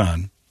 it's your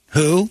son.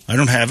 Who? I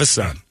don't have a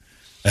son.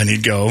 And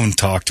he'd go and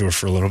talk to her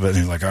for a little bit. And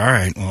he's like, all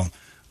right, well,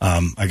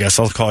 I guess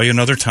I'll call you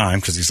another time,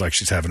 because he's like,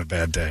 she's having a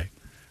bad day.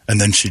 And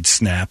then she'd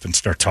snap and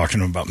start talking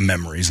to him about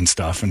memories and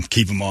stuff and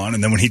keep him on.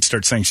 And then when he'd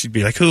start saying, she'd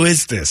be like, who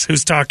is this?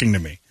 Who's talking to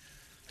me?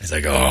 He's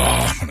like, oh,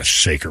 I'm going to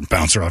shake her and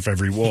bounce her off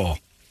every wall.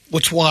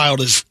 What's wild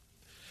is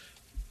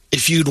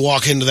if you'd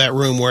walk into that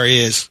room where he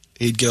is,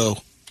 he'd go,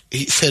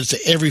 he says to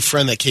every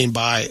friend that came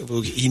by,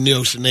 he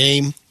knows the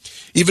name,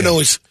 even though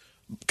he's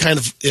kind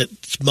of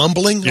it's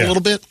mumbling a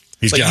little bit.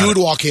 But you would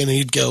walk in and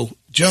he'd go,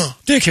 John,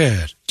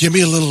 dickhead, give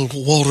me a little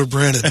Walter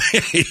Brennan.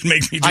 He'd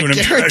make me do an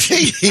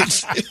impression.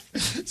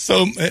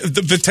 So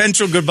the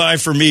potential goodbye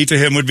for me to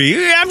him would be,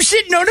 I'm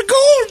sitting on a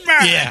gold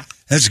mine. Yeah.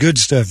 That's good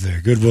stuff there.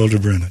 Good Walter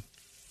Brennan.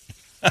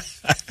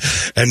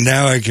 And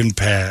now I can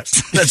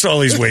pass. That's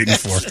all he's waiting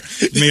for.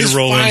 Me to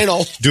roll in,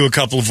 do a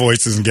couple of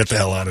voices, and get the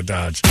hell out of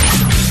Dodge.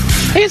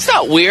 Hey, it's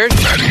not weird.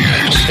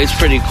 It's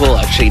pretty cool,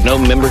 actually. No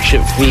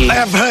membership fee. I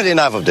have heard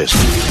enough of this.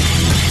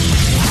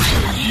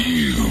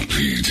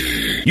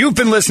 You've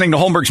been listening to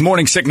Holmberg's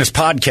Morning Sickness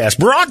Podcast,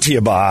 brought to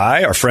you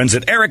by our friends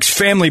at Eric's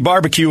Family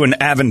Barbecue in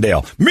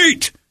Avondale.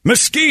 Meet,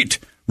 mesquite,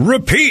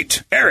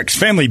 repeat.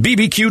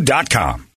 Eric'sFamilyBBQ.com.